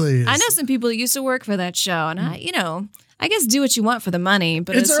 It really is. I know some people that used to work for that show, and I guess do what you want for the money,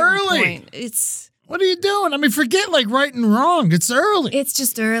 but it's at a certain early. point, What are you doing? I mean, forget like right and wrong. It's early. It's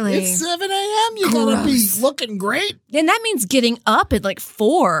just early. It's 7 a.m. You gotta be looking great. And that means getting up at like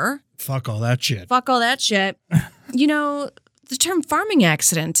 4. Fuck all that shit. You know, the term farming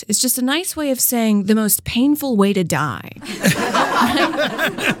accident is just a nice way of saying the most painful way to die.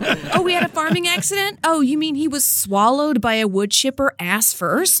 Oh, we had a farming accident? Oh, you mean he was swallowed by a wood chipper ass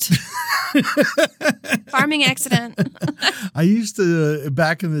first? Farming accident. I used to,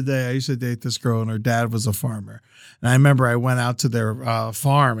 back in the day, I used to date this girl and her dad was a farmer. And I remember I went out to their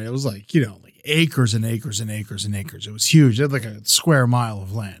farm and it was like, like acres and acres and acres and acres. It was huge. They had like a square mile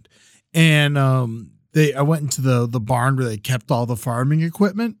of land. And I went into the barn where they kept all the farming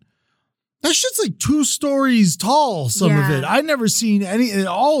equipment. That shit's like 2 stories tall, some of it. I'd never seen any, it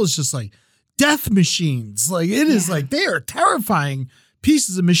all is just like death machines. Like it is like, they are terrifying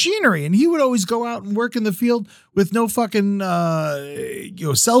pieces of machinery. And he would always go out and work in the field with no fucking,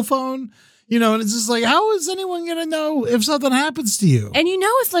 cell phone. And it's just like, how is anyone going to know if something happens to you? And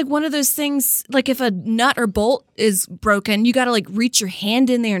it's like one of those things, like if a nut or bolt is broken, you got to like reach your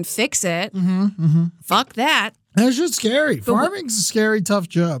hand in there and fix it. Fuck that. That's just scary. Farming's a scary, tough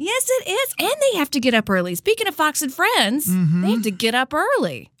job. Yes, it is. And they have to get up early. Speaking of Fox and Friends, they have to get up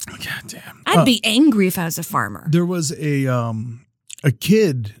early. God damn. I'd be angry if I was a farmer. There was a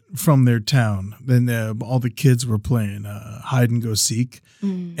kid from their town. Then all the kids were playing hide and go seek.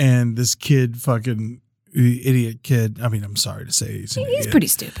 And this kid, fucking idiot kid, I mean, I'm sorry to say he's pretty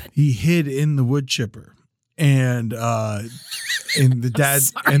stupid. He hid in the wood chipper. And the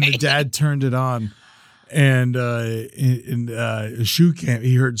dad turned it on. And a shoe came.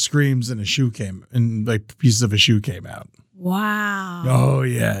 He heard screams, and a shoe came, and like pieces of a shoe came out. Wow. Oh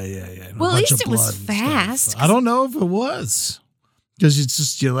yeah. Well, at least it was fast. I don't know if it was because it's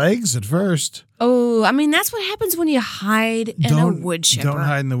just your legs at first. Oh, I mean that's what happens when you hide in a wood chipper. Don't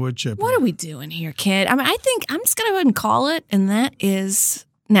hide in the wood chipper. What are we doing here, kid? I mean, I think I'm just gonna go ahead and call it, and that is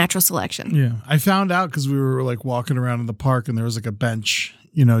natural selection. Yeah, I found out because we were like walking around in the park, and there was like a bench.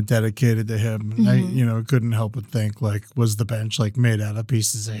 Dedicated to him. And I, couldn't help but think, like, was the bench like made out of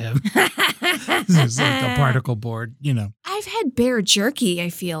pieces of him? It's like a particle board, I've had bear jerky, I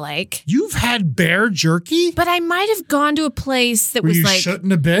feel like. You've had bear jerky? But I might have gone to a place that Where was you like.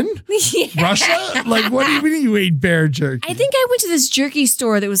 shouldn't have been? Yeah. Russia? Like, what do you mean you ate bear jerky? I think I went to this jerky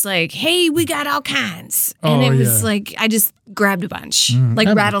store that was like, hey, we got all kinds. And it was like, I just grabbed a bunch.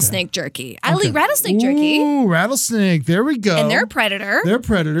 Like rattlesnake jerky. I'll eat rattlesnake jerky. Ooh, rattlesnake. There we go. And they're a predator. They're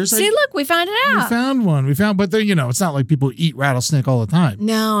predators. See, look, we found it We out. found one. But it's not like people eat rattlesnake all the time.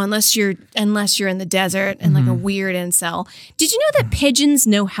 No, unless you're in the desert and like a weird incel. Did you know that pigeons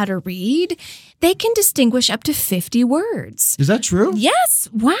know how to read? They can distinguish up to 50 words. Is that true? Yes.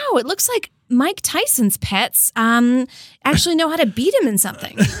 Wow. It looks like Mike Tyson's pets actually know how to beat him in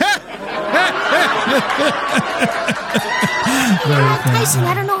something. Tyson,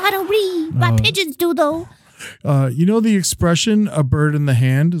 I don't know how to read. My pigeons do, though. You know the expression, a bird in the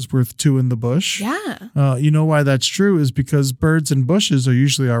hand is worth two in the bush? Yeah. You know why that's true is because birds in bushes are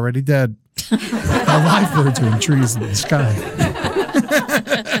usually already dead. Live birds are in trees in the sky.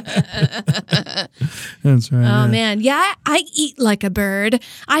 That's right. Oh, man. Yeah, I eat like a bird.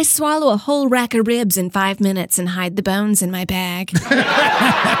 I swallow a whole rack of ribs in 5 minutes and hide the bones in my bag.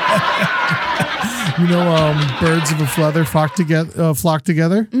 Birds of a feather flock together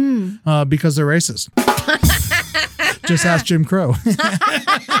because they're racist. Just ask Jim Crow.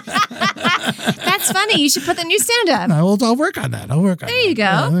 That's funny. You should put the new stand-up. I'll work on that. There you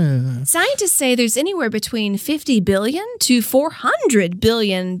go. Scientists say there's anywhere between 50 billion to 400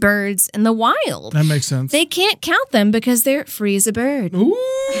 billion birds in the wild. That makes sense. They can't count them because they're free as a bird. Ooh,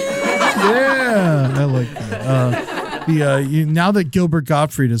 yeah, I like that. Now that Gilbert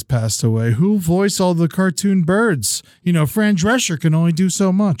Gottfried has passed away, who voiced all the cartoon birds? Fran Drescher can only do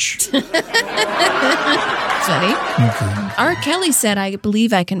so much. Funny. Okay. R. Kelly said, "I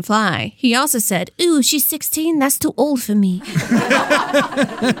believe I can fly." He also said, "Ooh, she's 16. That's too old for me." That's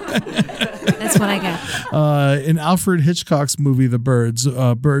what I got. In Alfred Hitchcock's movie The Birds,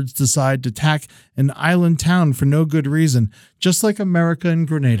 birds decide to attack an island town for no good reason, just like America and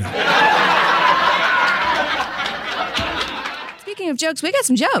Grenada. Speaking of jokes, we got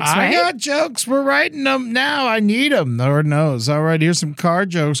some jokes, right? I got jokes. We're writing them now. I need them. Lord knows. All right, here's some car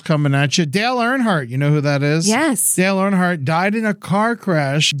jokes coming at you. Dale Earnhardt, you know who that is? Yes. Dale Earnhardt died in a car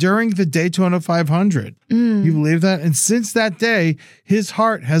crash during the Daytona 500. You believe that? And since that day, his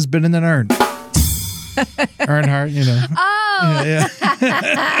heart has been in an urn. Earnhardt, Oh, Yeah.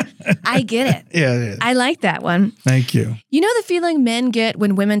 I get it. Yeah. I like that one. Thank you. You know the feeling men get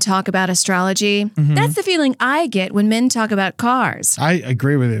when women talk about astrology? That's the feeling I get when men talk about cars. I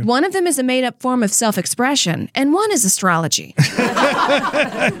agree with you. One of them is a made-up form of self-expression, and one is astrology.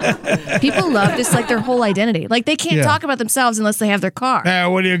 People love this like their whole identity. Like they can't talk about themselves unless they have their car.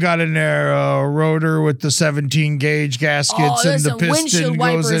 What do you got in there? Rotor with the 17-gauge gaskets and there's the some piston windshield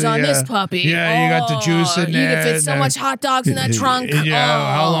wipers goes in. on this puppy. Yeah, you got the juice in there. You can fit so much hot dogs in that trunk.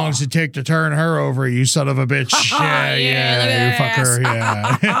 Yeah, how long does it take to turn her over, you son of a bitch? You fucker.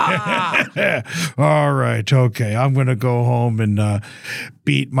 Yeah. All right, okay. I'm going to go home and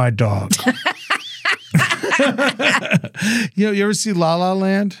beat my dog. You ever see La La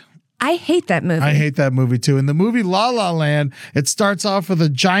Land? I hate that movie. I hate that movie too. In the movie La La Land, it starts off with a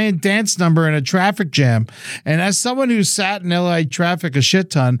giant dance number in a traffic jam. And as someone who sat in LA traffic a shit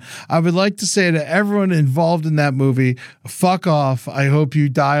ton, I would like to say to everyone involved in that movie, fuck off. I hope you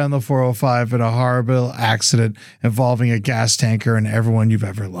die on the 405 in a horrible accident involving a gas tanker and everyone you've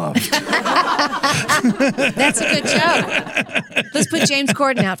ever loved. That's a good joke. Let's put James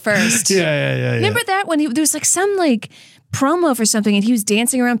Corden out first. Yeah. Remember that when there was like some promo for something and he was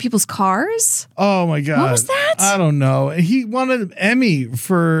dancing around people's cars? Oh my God. What was that? I don't know. He won an Emmy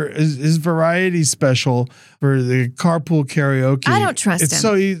for his variety special for the carpool karaoke. I don't trust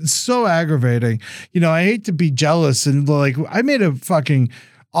him. It's so aggravating. I hate to be jealous and I made a fucking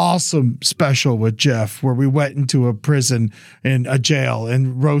awesome special with Jeff where we went into a prison and a jail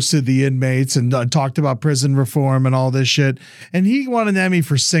and roasted the inmates and talked about prison reform and all this shit. And he won an Emmy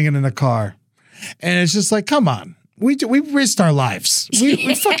for singing in a car. And it's just like, come on. We risked our lives.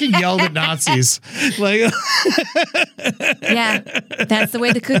 We fucking yelled at Nazis. Yeah, that's the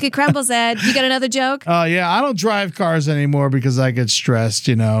way the cookie crumbles, Ed. You got another joke? Yeah, I don't drive cars anymore because I get stressed,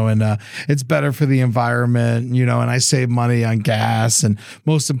 and it's better for the environment, and I save money on gas. And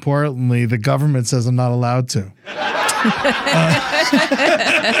most importantly, the government says I'm not allowed to.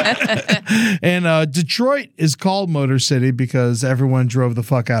 And Detroit is called Motor City because everyone drove the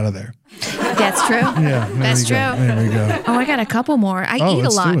fuck out of there. That's true. Yeah, that's true. There we go. Oh, I got a couple more. I eat a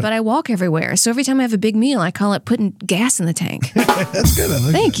lot, but I walk everywhere. So every time I have a big meal, I call it putting gas in the tank. That's good.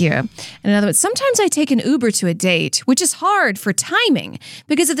 Thank you. And another one. Sometimes I take an Uber to a date, which is hard for timing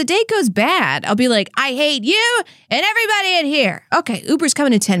because if the date goes bad, I'll be like, I hate you and everybody in here. Okay, Uber's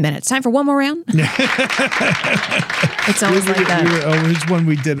coming in 10 minutes. Time for one more round? It's always like that. Here's one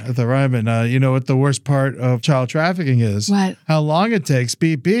we did at the Ryman. You know what the worst part of child trafficking is? What? How long it takes.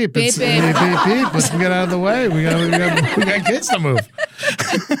 Beep, beep. Beep, beep. Beep, beep. Let's get out of the way. We got kids to move.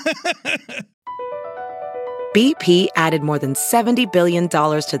 BP added more than $70 billion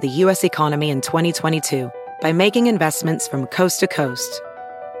to the U.S. economy in 2022 by making investments from coast to coast.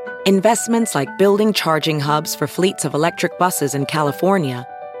 Investments like building charging hubs for fleets of electric buses in California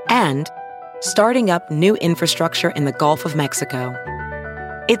and starting up new infrastructure in the Gulf of Mexico.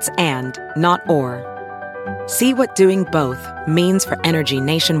 It's and, not or. See what doing both means for energy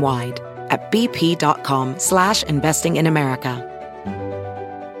nationwide at bp.com/investing in America.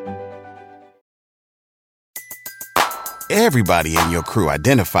 Everybody in your crew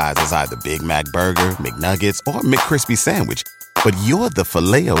identifies as either Big Mac Burger, McNuggets, or McCrispy Sandwich. But you're the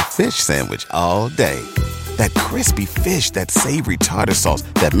Filet-O-Fish Sandwich all day. That crispy fish, that savory tartar sauce,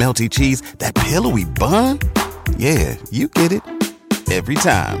 that melty cheese, that pillowy bun. Yeah, you get it. Every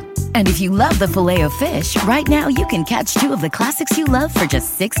time. And if you love the Filet-O-Fish, right now you can catch two of the classics you love for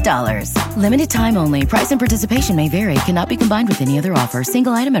just $6. Limited time only. Price and participation may vary. Cannot be combined with any other offer.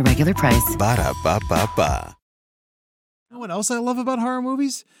 Single item at regular price. Ba-da-ba-ba-ba. You know what else I love about horror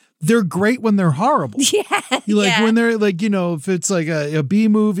movies? They're great when they're horrible. Yeah. When they're like, if it's like a B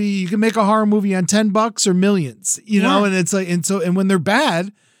movie, you can make a horror movie on $10 or millions, and it's like, and when they're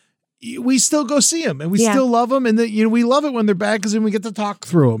bad, we still go see them and we still love them. And we love it when they're bad because then we get to talk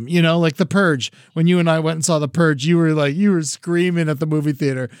through them, like The Purge. When you and I went and saw The Purge, you were screaming at the movie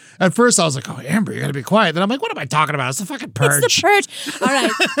theater. At first I was like, oh, Amber, you gotta be quiet. Then I'm like, what am I talking about? It's the fucking Purge. It's The Purge. All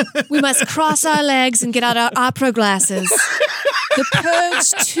right. We must cross our legs and get out our opera glasses. The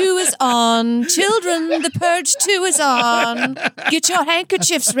Purge 2 is on. Children, The Purge 2 is on. Get your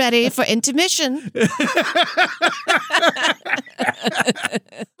handkerchiefs ready for intermission.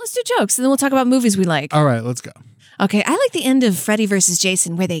 Let's do jokes, and then we'll talk about movies we like. All right, let's go. Okay, I like the end of Freddy vs.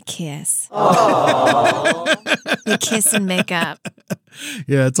 Jason where they kiss. They kiss and make up.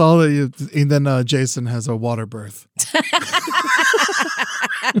 Yeah, it's all that and then Jason has a water birth.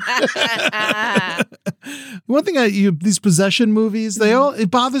 One thing, these possession movies,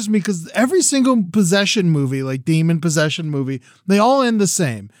 it bothers me because every single possession movie, like demon possession movie, they all end the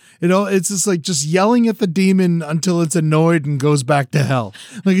same. It's just like just yelling at the demon until it's annoyed and goes back to hell.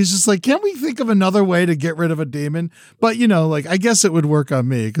 Like, it's just like, can't we think of another way to get rid of a demon? But, I guess it would work on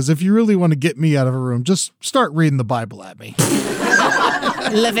me, because if you really want to get me out of a room, just start reading the Bible at me.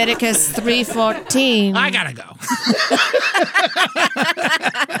 Leviticus 3:14. I gotta go.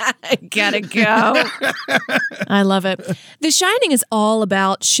 I gotta go. I love it. The Shining is all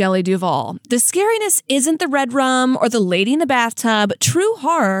about Shelley Duvall. The scariness isn't the red rum or the lady in the bathtub. True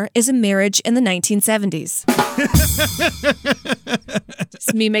horror is a marriage in the 1970s.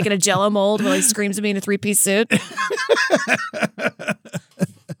 It's me making a Jell-O mold while he screams at me in a 3-piece suit.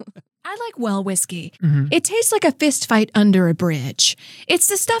 I like well whiskey. Mm-hmm. It tastes like a fist fight under a bridge. It's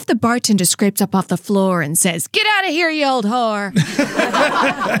the stuff the bartender scrapes up off the floor and says, "Get out of here, you old whore."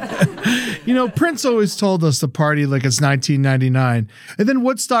 Prince always told us to party like it's 1999. And then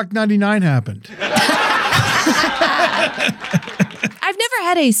Woodstock 99 happened. I've never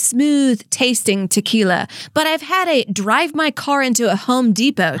had a smooth tasting tequila, but I've had a drive my car into a Home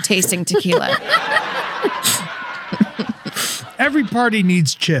Depot tasting tequila. Every party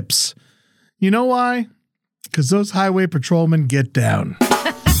needs chips. You know why? Because those highway patrolmen get down.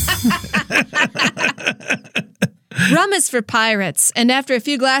 Rum is for pirates, and after a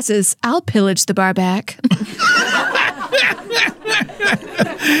few glasses, I'll pillage the bar back.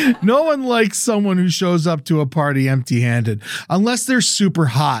 No one likes someone who shows up to a party empty-handed. Unless they're super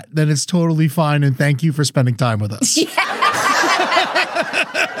hot, then it's totally fine, and thank you for spending time with us. Yeah.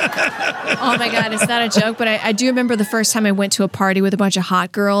 Oh my God, it's not a joke, but I do remember the first time I went to a party with a bunch of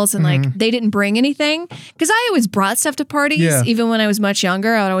hot girls and they didn't bring anything. Because I always brought stuff to parties, even when I was much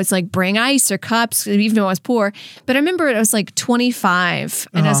younger. I would always bring ice or cups, even though I was poor. But I remember I was 25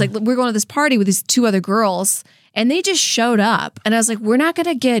 and I was like, we're going to this party with these 2 other girls. And they just showed up. And I was like, we're not going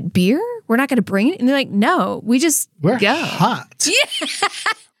to get beer? We're not going to bring it? And they're like, no, we're go. Hot. Yeah.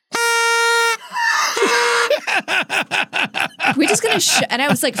 We're just going to and I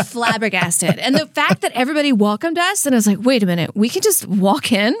was flabbergasted. And the fact that everybody welcomed us, and I was like, wait a minute, we can just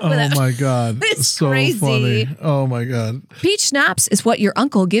walk in? Oh my God. It's so crazy. Funny. Oh my God. Peach schnapps is what your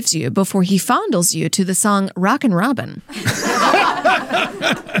uncle gives you before he fondles you to the song Rockin' Robin.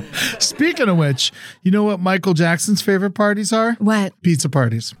 Speaking of which, you know what Michael Jackson's favorite parties are? What? Pizza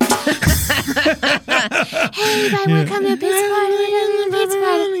parties. Hey, everybody, want to come to a pizza party?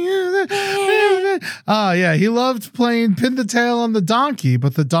 Oh, yeah. He loved playing Pin the Tail on the donkey,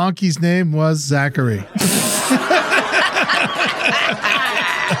 but the donkey's name was Zachary.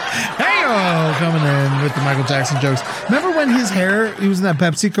 Hey-oh, coming in with the Michael Jackson jokes. Remember when he was in that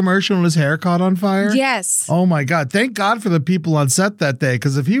Pepsi commercial and his hair caught on fire? Yes. Oh my God. Thank God for the people on set that day,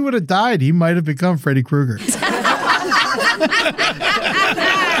 because if he would have died, he might have become Freddy Krueger.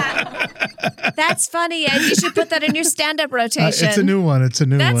 That's funny, Ed. You should put that in your stand-up rotation. It's a new one. That's a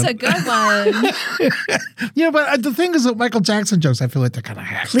good one. Yeah, but the thing is that Michael Jackson jokes, I feel like they're kind of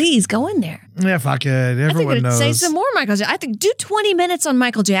hacked. Please go in there. Yeah, fuck it. Everyone knows. Say some more Michael Jackson. I think do 20 minutes on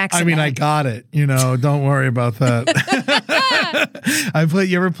Michael Jackson. I mean, I got it. Don't worry about that.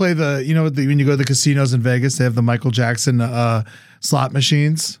 You ever play when you go to the casinos in Vegas, they have the Michael Jackson slot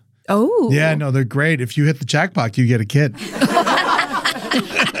machines. Oh. Yeah, no, they're great. If you hit the jackpot, you get a kid.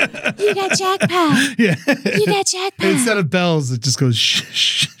 You got jackpot. Yeah. You got jackpot. Instead of bells, it just goes shh,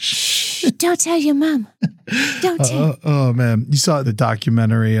 shh, shh. Don't tell your mom. Don't tell. Oh, man. You saw the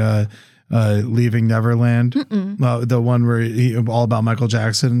documentary Leaving Neverland? The one where all about Michael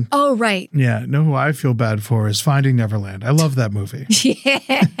Jackson. Oh, right. Yeah. Know who I feel bad for is Finding Neverland. I love that movie.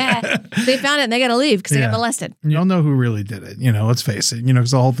 Yeah. They found it and they got to leave because they got molested. You don't know who really did it. Let's face it.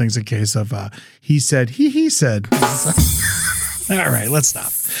 Because the whole thing's a case of he said, he said. All right, let's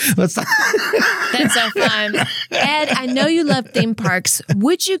stop. That's so fun. Ed, I know you love theme parks.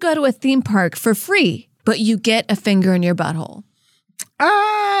 Would you go to a theme park for free, but you get a finger in your butthole?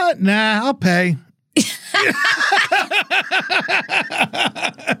 Nah, I'll pay.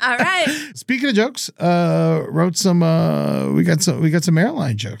 All right. Speaking of jokes, wrote some. We got some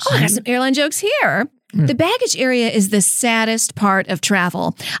airline jokes. Oh, I got some airline jokes here. The baggage area is the saddest part of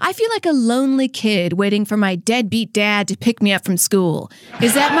travel. I feel like a lonely kid waiting for my deadbeat dad to pick me up from school.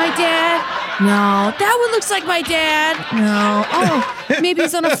 Is that my dad? No. That one looks like my dad. No. Oh, maybe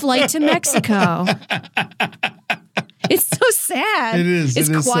he's on a flight to Mexico. It's so sad. It is. It's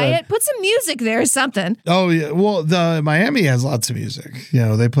it is quiet. Sad. Put some music there or something. Oh yeah. Well, the Miami has lots of music.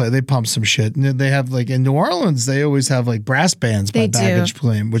 They pump some shit, and they have in New Orleans they always have brass bands by baggage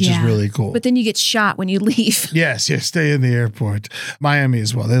claim, which is really cool. But then you get shot when you leave. Yes, stay in the airport. Miami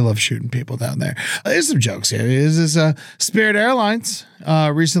as well. They love shooting people down there. There's some jokes here. This is Spirit Airlines,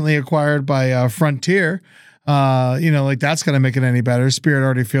 recently acquired by Frontier. That's going to make it any better. Spirit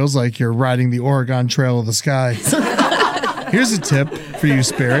already feels like you're riding the Oregon Trail of the Sky. Here's a tip for you,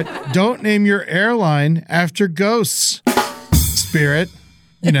 Spirit. Don't name your airline after ghosts. Spirit,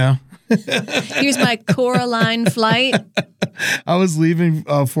 Here's my Coraline flight. I was leaving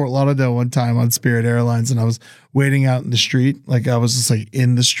Fort Lauderdale one time on Spirit Airlines, and I was waiting out in the street. I was just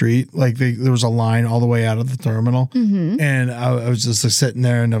in the street. There was a line all the way out of the terminal. Mm-hmm. And I was just sitting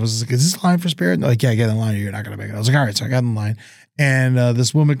there, and I was like, is this line for Spirit? And they're like, yeah, get in line. You're not going to make it. I was like, all right. So I got in line. And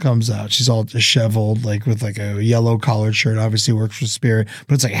this woman comes out. She's all disheveled, with a yellow collared shirt. Obviously works for Spirit,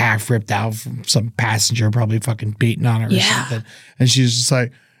 but it's half ripped out from some passenger probably fucking beating on her or something. And she's just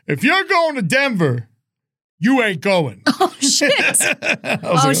like, if you're going to Denver, you ain't going. Oh, shit.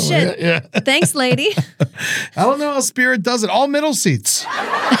 Shit. Yeah. Thanks, lady. I don't know how Spirit does it. All middle seats.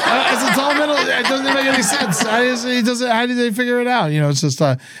 It's all middle. It doesn't make any sense. How did they figure it out? It's just,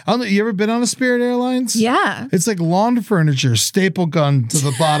 I don't know. You ever been on a Spirit Airlines? Yeah. It's like lawn furniture, staple gun to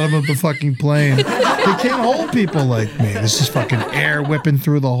the bottom of the fucking plane. They can't hold people like me. There's just fucking air whipping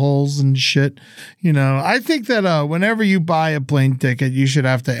through the holes and shit. I think that whenever you buy a plane ticket, you should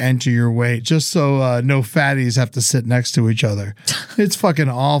have to enter your weight just so no fatties have to sit next to each other. It's fucking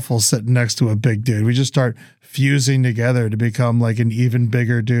awful sitting next to a big dude. We just start fusing together to become an even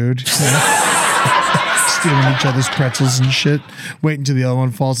bigger dude. Stealing each other's pretzels and shit. Wait until the other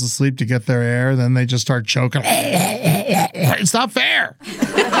one falls asleep to get their air. Then they just start choking. It's not fair.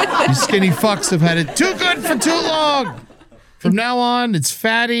 You skinny fucks have had it too good for too long. From now on, it's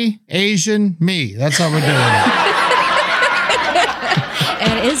fatty, Asian, me. That's how we're doing it.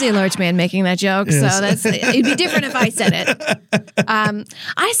 And it is a large man making that joke, yes. So it'd be different if I said it.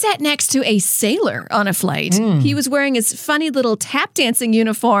 I sat next to a sailor on a flight. He was wearing his funny little tap dancing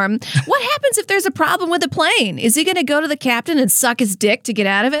uniform. What happens if there's a problem with the plane? Is he going to go to the captain and suck his dick to get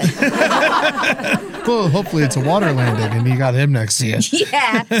out of it? Well, hopefully it's a water landing and you got him next to you.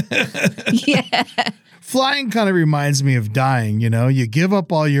 Yeah. Yeah. Flying kind of reminds me of dying, You give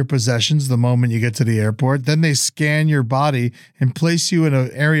up all your possessions the moment you get to the airport. Then they scan your body and place you in an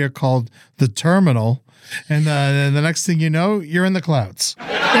area called the terminal. And the next thing you know, you're in the clouds. There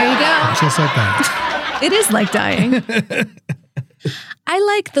you go. Just like that. It is like dying. I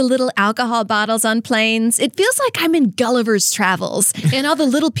like the little alcohol bottles on planes. It feels like I'm in Gulliver's Travels and all the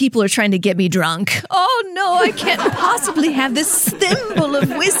little people are trying to get me drunk. Oh no, I can't possibly have this thimble of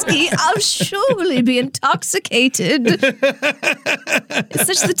whiskey. I'll surely be intoxicated. It's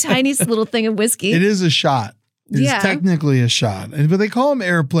such the tiniest little thing of whiskey. It is a shot. It's technically a shot. But they call them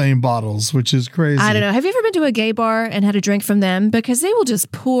airplane bottles, which is crazy. I don't know. Have you ever been to a gay bar and had a drink from them? Because they will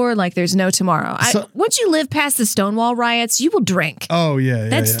just pour like there's no tomorrow. Once you live past the Stonewall riots, you will drink. Oh,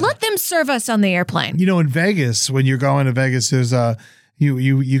 yeah. Let them serve us on the airplane. You know, in Vegas, when you're going to Vegas, there's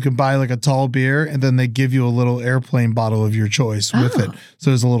you can buy like a tall beer and then they give you a little airplane bottle of your choice with it. So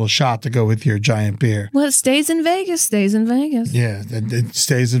there's a little shot to go with your giant beer. Well, it stays in Vegas, Yeah, it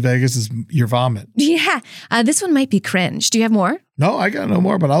stays in Vegas is your vomit. Yeah. This one might be cringe. Do you have more? No, I got no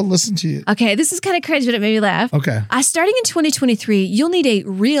more, but I'll listen to you. Okay, this is kind of cringe, but it made me laugh. Okay. Starting in 2023, you'll need a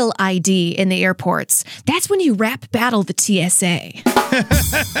real ID in the airports. That's when you rap battle the TSA.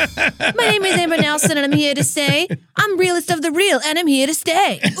 My name is Amber Nelson, and I'm here to say I'm realest of the real, and I'm here to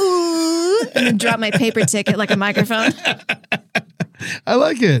stay. Ooh. And then drop my paper ticket like a microphone. I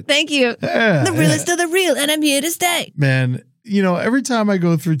like it. Thank you. Yeah, the realest of the real, and I'm here to stay. Man, you know, every time I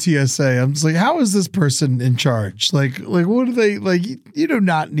go through TSA, I'm just like, how is this person in charge? Like what do they, like, you do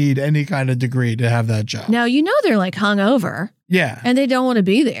not need any kind of degree to have that job. Now, you know they're like hungover. Yeah. And they don't want to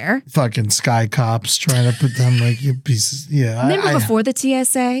be there. Fucking sky cops trying to put them like, you pieces. Yeah. Remember before the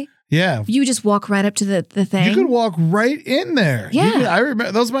TSA? Yeah. You just walk right up to the thing? You could walk right in there. Yeah. I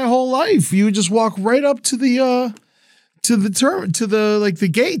remember, that was my whole life. You would just walk right up to the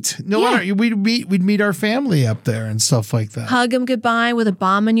gate. We'd meet our family up there and stuff like that. Hug them goodbye with a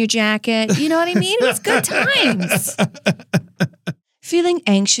bomb in your jacket. You know what I mean? It's good times. Feeling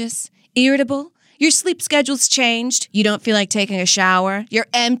anxious, irritable, your sleep schedule's changed, you don't feel like taking a shower, you're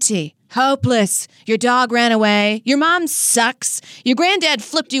empty, hopeless, your dog ran away, your mom sucks, your granddad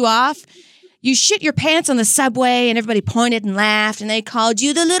flipped you off, you shit your pants on the subway and everybody pointed and laughed and they called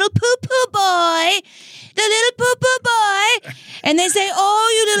you the little poo-poo boy. The little poo-poo boy. And they say, oh,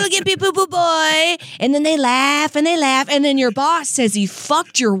 you little gimpy poo-poo boy. And then they laugh. And then your boss says he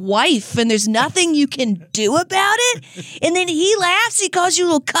fucked your wife and there's nothing you can do about it. And then he laughs. He calls you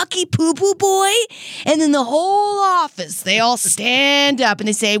little cucky poo-poo boy. And then the whole office, they all stand up and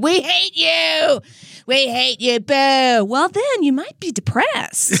they say, we hate you. We hate you, boo. Well, then you might be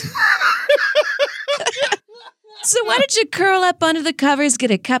depressed. So why don't you curl up under the covers, get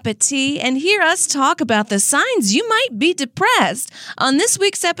a cup of tea, and hear us talk about the signs you might be depressed on this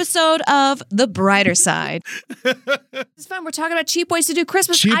week's episode of The Brighter Side. It's fun. We're talking about cheap ways to do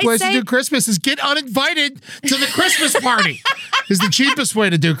Christmas. Cheap ways to do Christmas is get uninvited to the Christmas party. Is the cheapest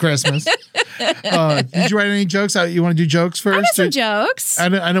way to do Christmas. Did you write any jokes? You want to do jokes first? I got some jokes. I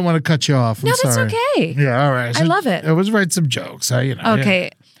don't want to cut you off. No, that's okay. Yeah, all right. I love it. I was write some jokes. Okay. Yeah.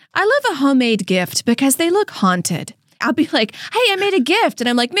 I love a homemade gift because they look haunted. I'll be like, hey, I made a gift. And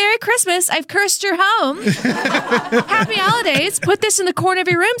I'm like, Merry Christmas. I've cursed your home. Happy holidays. Put this in the corner of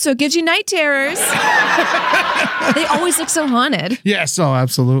your room so it gives you night terrors. They always look so haunted. Yes, oh,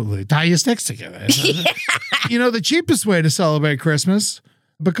 absolutely. Tie your sticks together. Yeah. You know, the cheapest way to celebrate Christmas,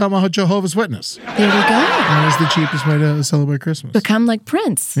 become a Jehovah's Witness. There we go. That is the cheapest way to celebrate Christmas. Become like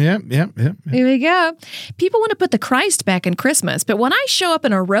Prince. Yep. Here we go. People want to put the Christ back in Christmas, but when I show up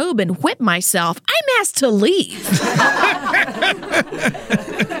in a robe and whip myself, I'm asked to leave.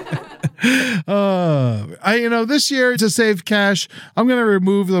 This year to save cash, I'm going to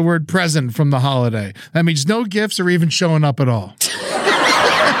remove the word present from the holiday. That means no gifts or even showing up at all.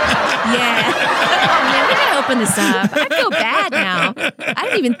 Yeah. Open this up. I feel bad now. I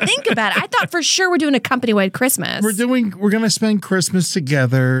didn't even think about it. I thought for sure we're doing a company-wide Christmas. We're going to spend Christmas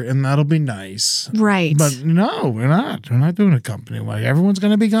together, and that'll be nice. Right. But no, we're not. We're not doing a company-wide. Everyone's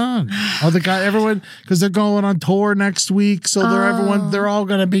going to be gone. Because they're going on tour next week, so they're all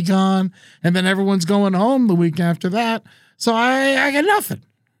going to be gone, and then everyone's going home the week after that. So I got nothing.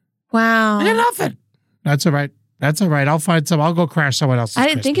 Wow. I got nothing. That's all right. I'll find some. I'll go crash someone else's I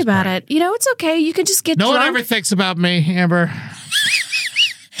didn't think about it. You know, it's okay. You can just get drunk. No one ever thinks about me, Amber.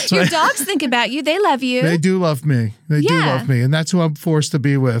 Your dogs think about you. They love you. They do love me. They do love me. And that's who I'm forced to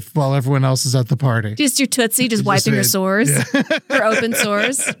be with while everyone else is at the party. Just your Tootsie, just wiping your sores. Yeah. Her open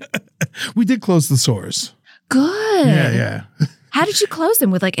sores. We did close the sores. Good. Yeah. How did you close them?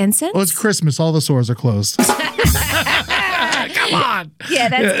 With like incense? Well, it's Christmas. All the sores are closed. Come on. Yeah,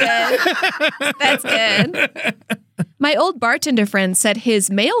 that's good. That's good. My old bartender friend said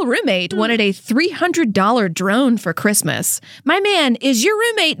his male roommate wanted a $300 drone for Christmas. My man, is your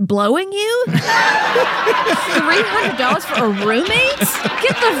roommate blowing you? $300 for a roommate?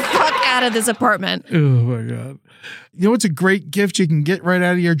 Get the fuck out of this apartment. Oh, my God. You know what's a great gift you can get right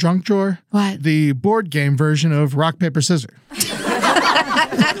out of your junk drawer? What? The board game version of Rock, Paper, Scissors.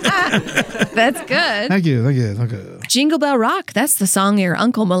 That's good. Thank you. Jingle Bell Rock. That's the song your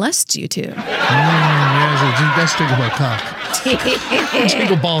uncle molests you to. That's Jingle Bell Cock.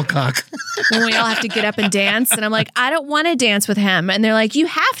 Jingle Ball Cock. When we all have to get up and dance, and I'm like, I don't want to dance with him. And they're like, you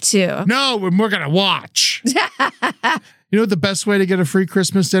have to. No, we're going to watch. You know what the best way to get a free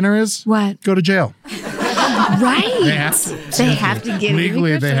Christmas dinner is? What? Go to jail. Right. They have to give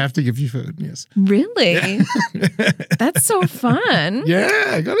legally, they have to give you food. Yes. Really? Yeah. That's so fun.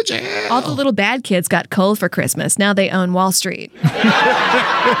 Yeah, go to jail. All the little bad kids got coal for Christmas. Now they own Wall Street.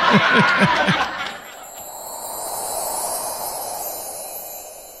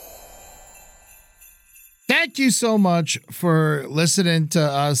 Thank you so much for listening to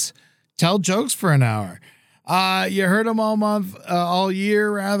us tell jokes for an hour. You heard them all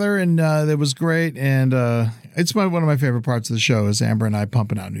year, rather, and it was great. And it's one of my favorite parts of the show is Amber and I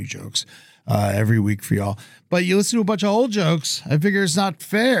pumping out new jokes every week for y'all. But you listen to a bunch of old jokes. I figure it's not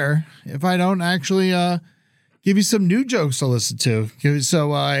fair if I don't actually give you some new jokes to listen to.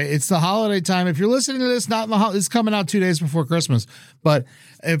 So it's the holiday time. If you're listening to this, it's coming out 2 days before Christmas. But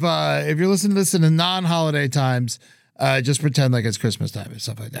if you're listening to this in the non-holiday times, just pretend like it's Christmas time and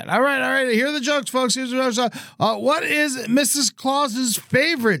stuff like that. All right. Here are the jokes, folks. Here's the jokes. What is Mrs. Claus's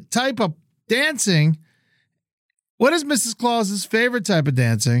favorite type of dancing? What is Mrs. Claus's favorite type of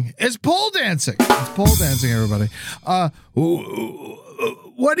dancing? It's pole dancing. It's pole dancing, everybody.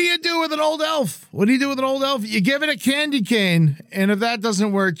 What do you do with an old elf? You give it a candy cane, and if that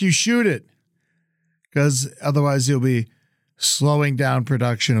doesn't work, you shoot it. Because otherwise you'll be slowing down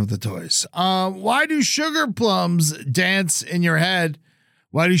production of the toys. Why do sugar plums dance in your head?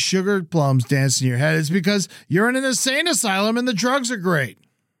 It's because you're in an insane asylum and the drugs are great.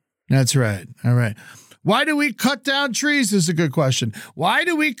 That's right. All right. Why do we cut down trees? This is a good question. Why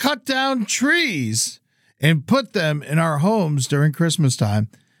do we cut down trees and put them in our homes during Christmas time?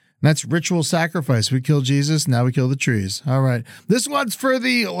 And that's ritual sacrifice. We kill Jesus, now we kill the trees. All right. This one's for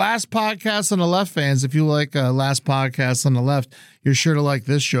the Last Podcast on the Left fans. If you like Last Podcast on the Left, you're sure to like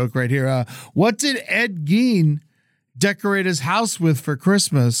this joke right here. What did Ed Gein decorate his house with for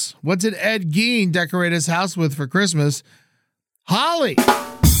Christmas? Holly.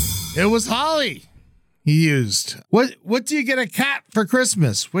 It was holly he used. What do you get a cat for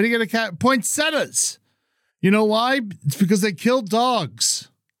Christmas? What do you get a cat? Poinsettias. You know why? It's because they kill dogs.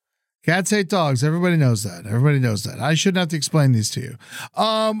 Cats hate dogs. Everybody knows that. I shouldn't have to explain these to you.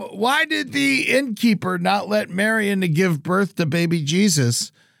 Why did the innkeeper not let Marion to give birth to baby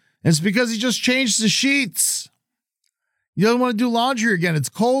Jesus? It's because he just changed the sheets. You don't want to do laundry again. It's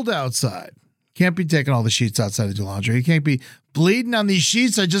cold outside. Can't be taking all the sheets outside to do laundry. You can't be bleeding on these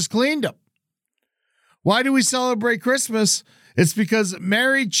sheets. I just cleaned them. Why do we celebrate Christmas? It's because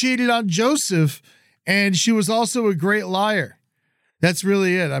Mary cheated on Joseph, and she was also a great liar. That's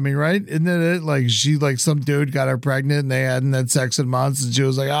really it. I mean, right? Isn't it? Like some dude got her pregnant and they hadn't had sex in months, and she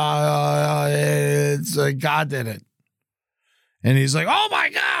was like, it's like God did it. And he's like, oh my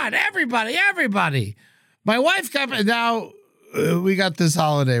God, everybody. My wife got me. Now we got this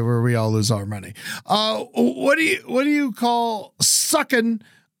holiday where we all lose our money. What do you call sucking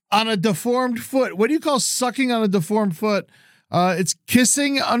on a deformed foot? What do you call sucking on a deformed foot? It's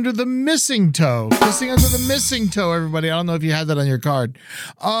kissing under the missing toe. Everybody. I don't know if you had that on your card.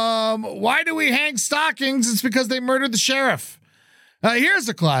 Why do we hang stockings? It's because they murdered the sheriff. Here's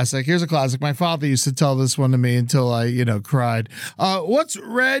a classic. My father used to tell this one to me until I, cried. What's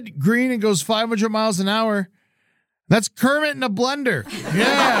red, green, and goes 500 miles an hour? That's Kermit in a blender.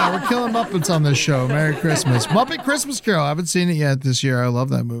 Yeah, we're killing Muppets on this show. Merry Christmas. Muppet Christmas Carol. I haven't seen it yet this year. I love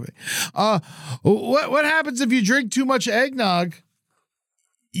that movie. What happens if you drink too much eggnog?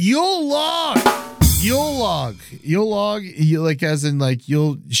 You'll log. You'll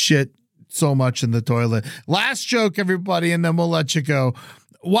shit so much in the toilet. Last joke, everybody, and then we'll let you go.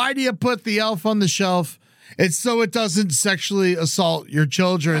 Why do you put the elf on the shelf? It's so it doesn't sexually assault your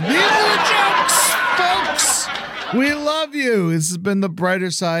children. These are the jokes, folks. We love you. This has been The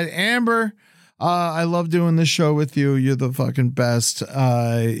Brighter Side. Amber, I love doing this show with you. You're the fucking best.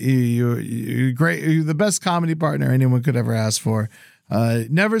 You're great. You're the best comedy partner anyone could ever ask for.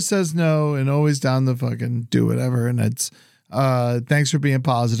 Never says no and always down to fucking do whatever. And it's thanks for being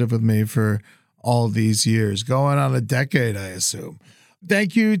positive with me for all these years. Going on a decade, I assume.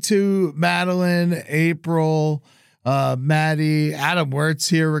 Thank you to Madeline, April, Maddie, Adam Wirtz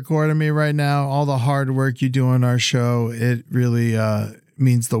here recording me right now. All the hard work you do on our show, it really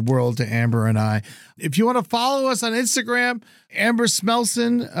means the world to Amber and I. If you want to follow us on Instagram, Amber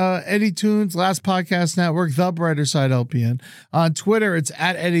Smelson, Eddie Tunes, Last Podcast Network, The Brighter Side LPN. On Twitter, it's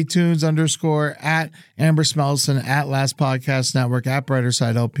at Eddie Tunes _ at Amber Smelson, at Last Podcast Network, at Brighter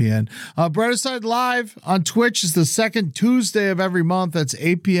Side LPN. Brighter Side Live on Twitch is the second Tuesday of every month. That's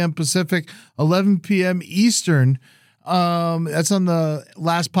 8 p.m. Pacific, 11 p.m. Eastern. That's on the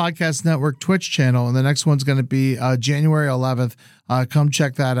Last Podcast Network Twitch channel, and the next one's going to be January 11th. Come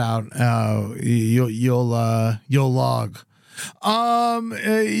check that out. You'll log.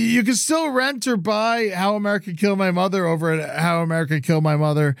 You can still rent or buy How America Killed My Mother over at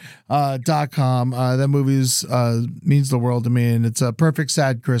howamericakilledmymother.com. That movie means the world to me, and it's a perfect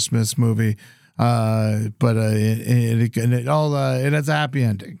sad Christmas movie. But it has a happy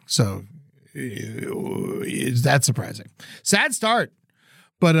ending. So is that surprising? Sad start,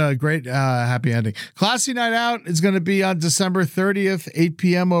 but a great happy ending. Classy Night Out is going to be on December 30th, 8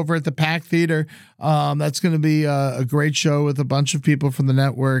 p.m. over at the Pack Theater. That's going to be a great show with a bunch of people from the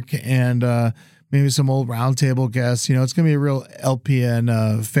network and maybe some old roundtable guests. You know, it's going to be a real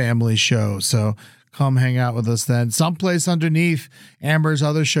LPN family show. So come hang out with us then. Someplace Underneath, Amber's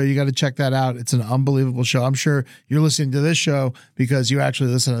other show, you got to check that out. It's an unbelievable show. I'm sure you're listening to this show because you actually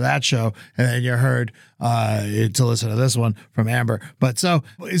listen to that show, and then you heard to listen to this one from Amber. But so,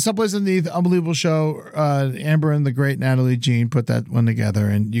 Someplace Underneath, unbelievable show. Amber and the great Natalie Jean put that one together,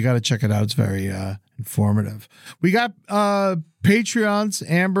 and you got to check it out. It's very informative. We got Patreons.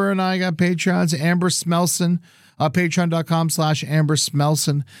 Amber and I got Patreons. Amber Smelson. Patreon.com/Amber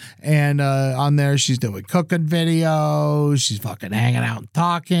Smelson. And on there, she's doing cooking videos. She's fucking hanging out and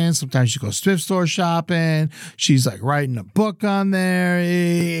talking. Sometimes she goes thrift store shopping. She's like writing a book on there.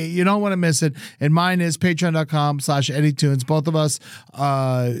 You don't want to miss it. And mine is patreon.com/Eddie Tunes. Both of us,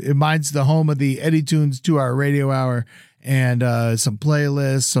 mine's the home of the Eddie Tunes 2-hour radio hour. And some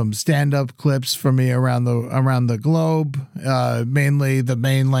playlists, some stand-up clips from me around the globe, mainly the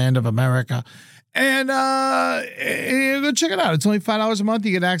mainland of America. And go check it out. It's only $5 a month.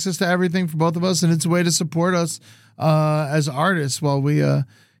 You get access to everything for both of us, and it's a way to support us as artists while we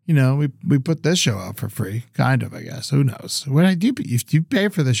put this show out for free. Kind of, I guess. Who knows? If you pay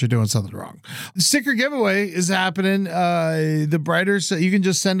for this, you're doing something wrong. The sticker giveaway is happening. The Brighter Side, you can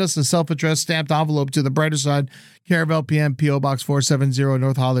just send us a self-addressed stamped envelope to the Brighter Side, care of LPN, P.O. Box 470,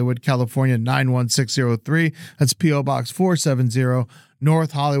 North Hollywood, California, 91603. That's P.O. Box 470,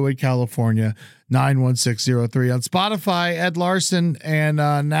 North Hollywood, California, 91603. On Spotify, Ed Larson, and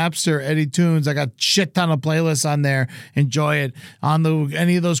Napster, Eddie Tunes. I got a shit ton of playlists on there. Enjoy it. On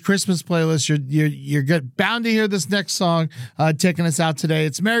any of those Christmas playlists, you're bound to hear this next song taking us out today.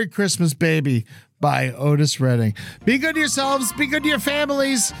 It's Merry Christmas, Baby by Otis Redding. Be good to yourselves. Be good to your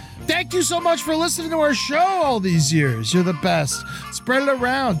families. Thank you so much for listening to our show all these years. You're the best. Spread it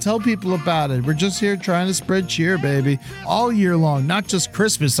around. Tell people about it. We're just here trying to spread cheer, baby, all year long, not just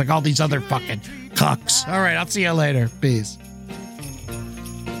Christmas like all these other fucking cucks. All right, I'll see you later. Peace.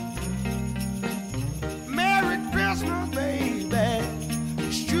 Merry Christmas, baby.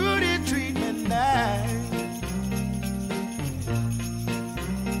 Should it treat me nice?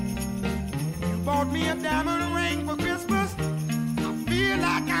 Bought me a diamond ring for Christmas. I feel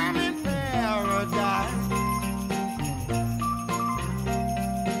like I'm in paradise.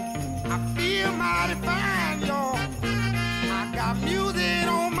 I feel mighty fine, y'all. I got music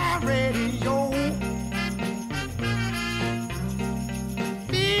on my radio.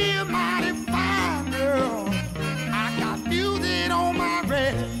 Feel mighty fine, girl. I got music on my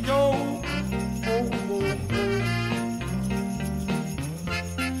radio.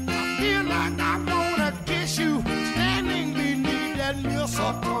 Feel like I wanna kiss you, standing beneath that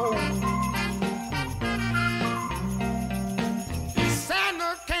mistletoe.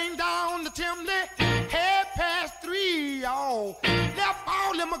 Santa came down the chimney, 3:30, y'all. Left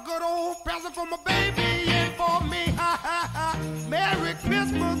all them a good old present for my baby and for me. Ha ha ha. Merry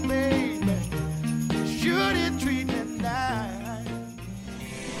Christmas, baby. Should it treat me nice?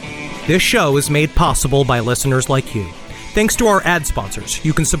 This show is made possible by listeners like you. Thanks to our ad sponsors,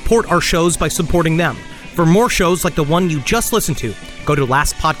 you can support our shows by supporting them. For more shows like the one you just listened to, go to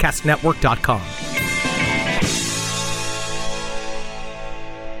lastpodcastnetwork.com.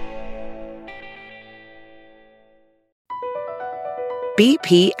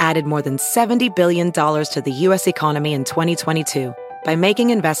 BP added more than $70 billion to the U.S. economy in 2022 by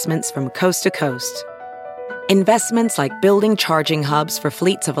making investments from coast to coast. Investments like building charging hubs for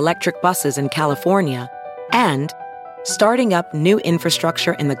fleets of electric buses in California and starting up new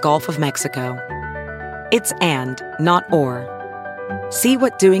infrastructure in the Gulf of Mexico. It's and, not or. See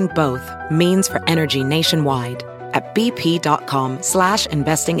what doing both means for energy nationwide at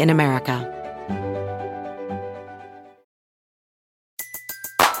bp.com/investing in America.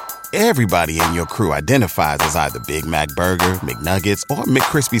 Everybody in your crew identifies as either Big Mac Burger, McNuggets, or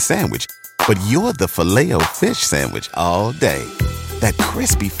McCrispy Sandwich. But you're the Filet-O-Fish Sandwich all day. That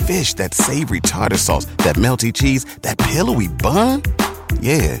crispy fish, that savory tartar sauce, that melty cheese, that pillowy bun.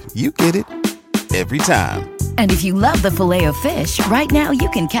 Yeah, you get it. Every time. And if you love the Filet-O-Fish, right now you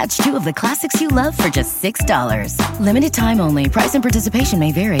can catch two of the classics you love for just $6. Limited time only. Price and participation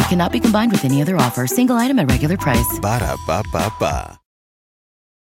may vary. Cannot be combined with any other offer. Single item at regular price. Ba-da-ba-ba-ba.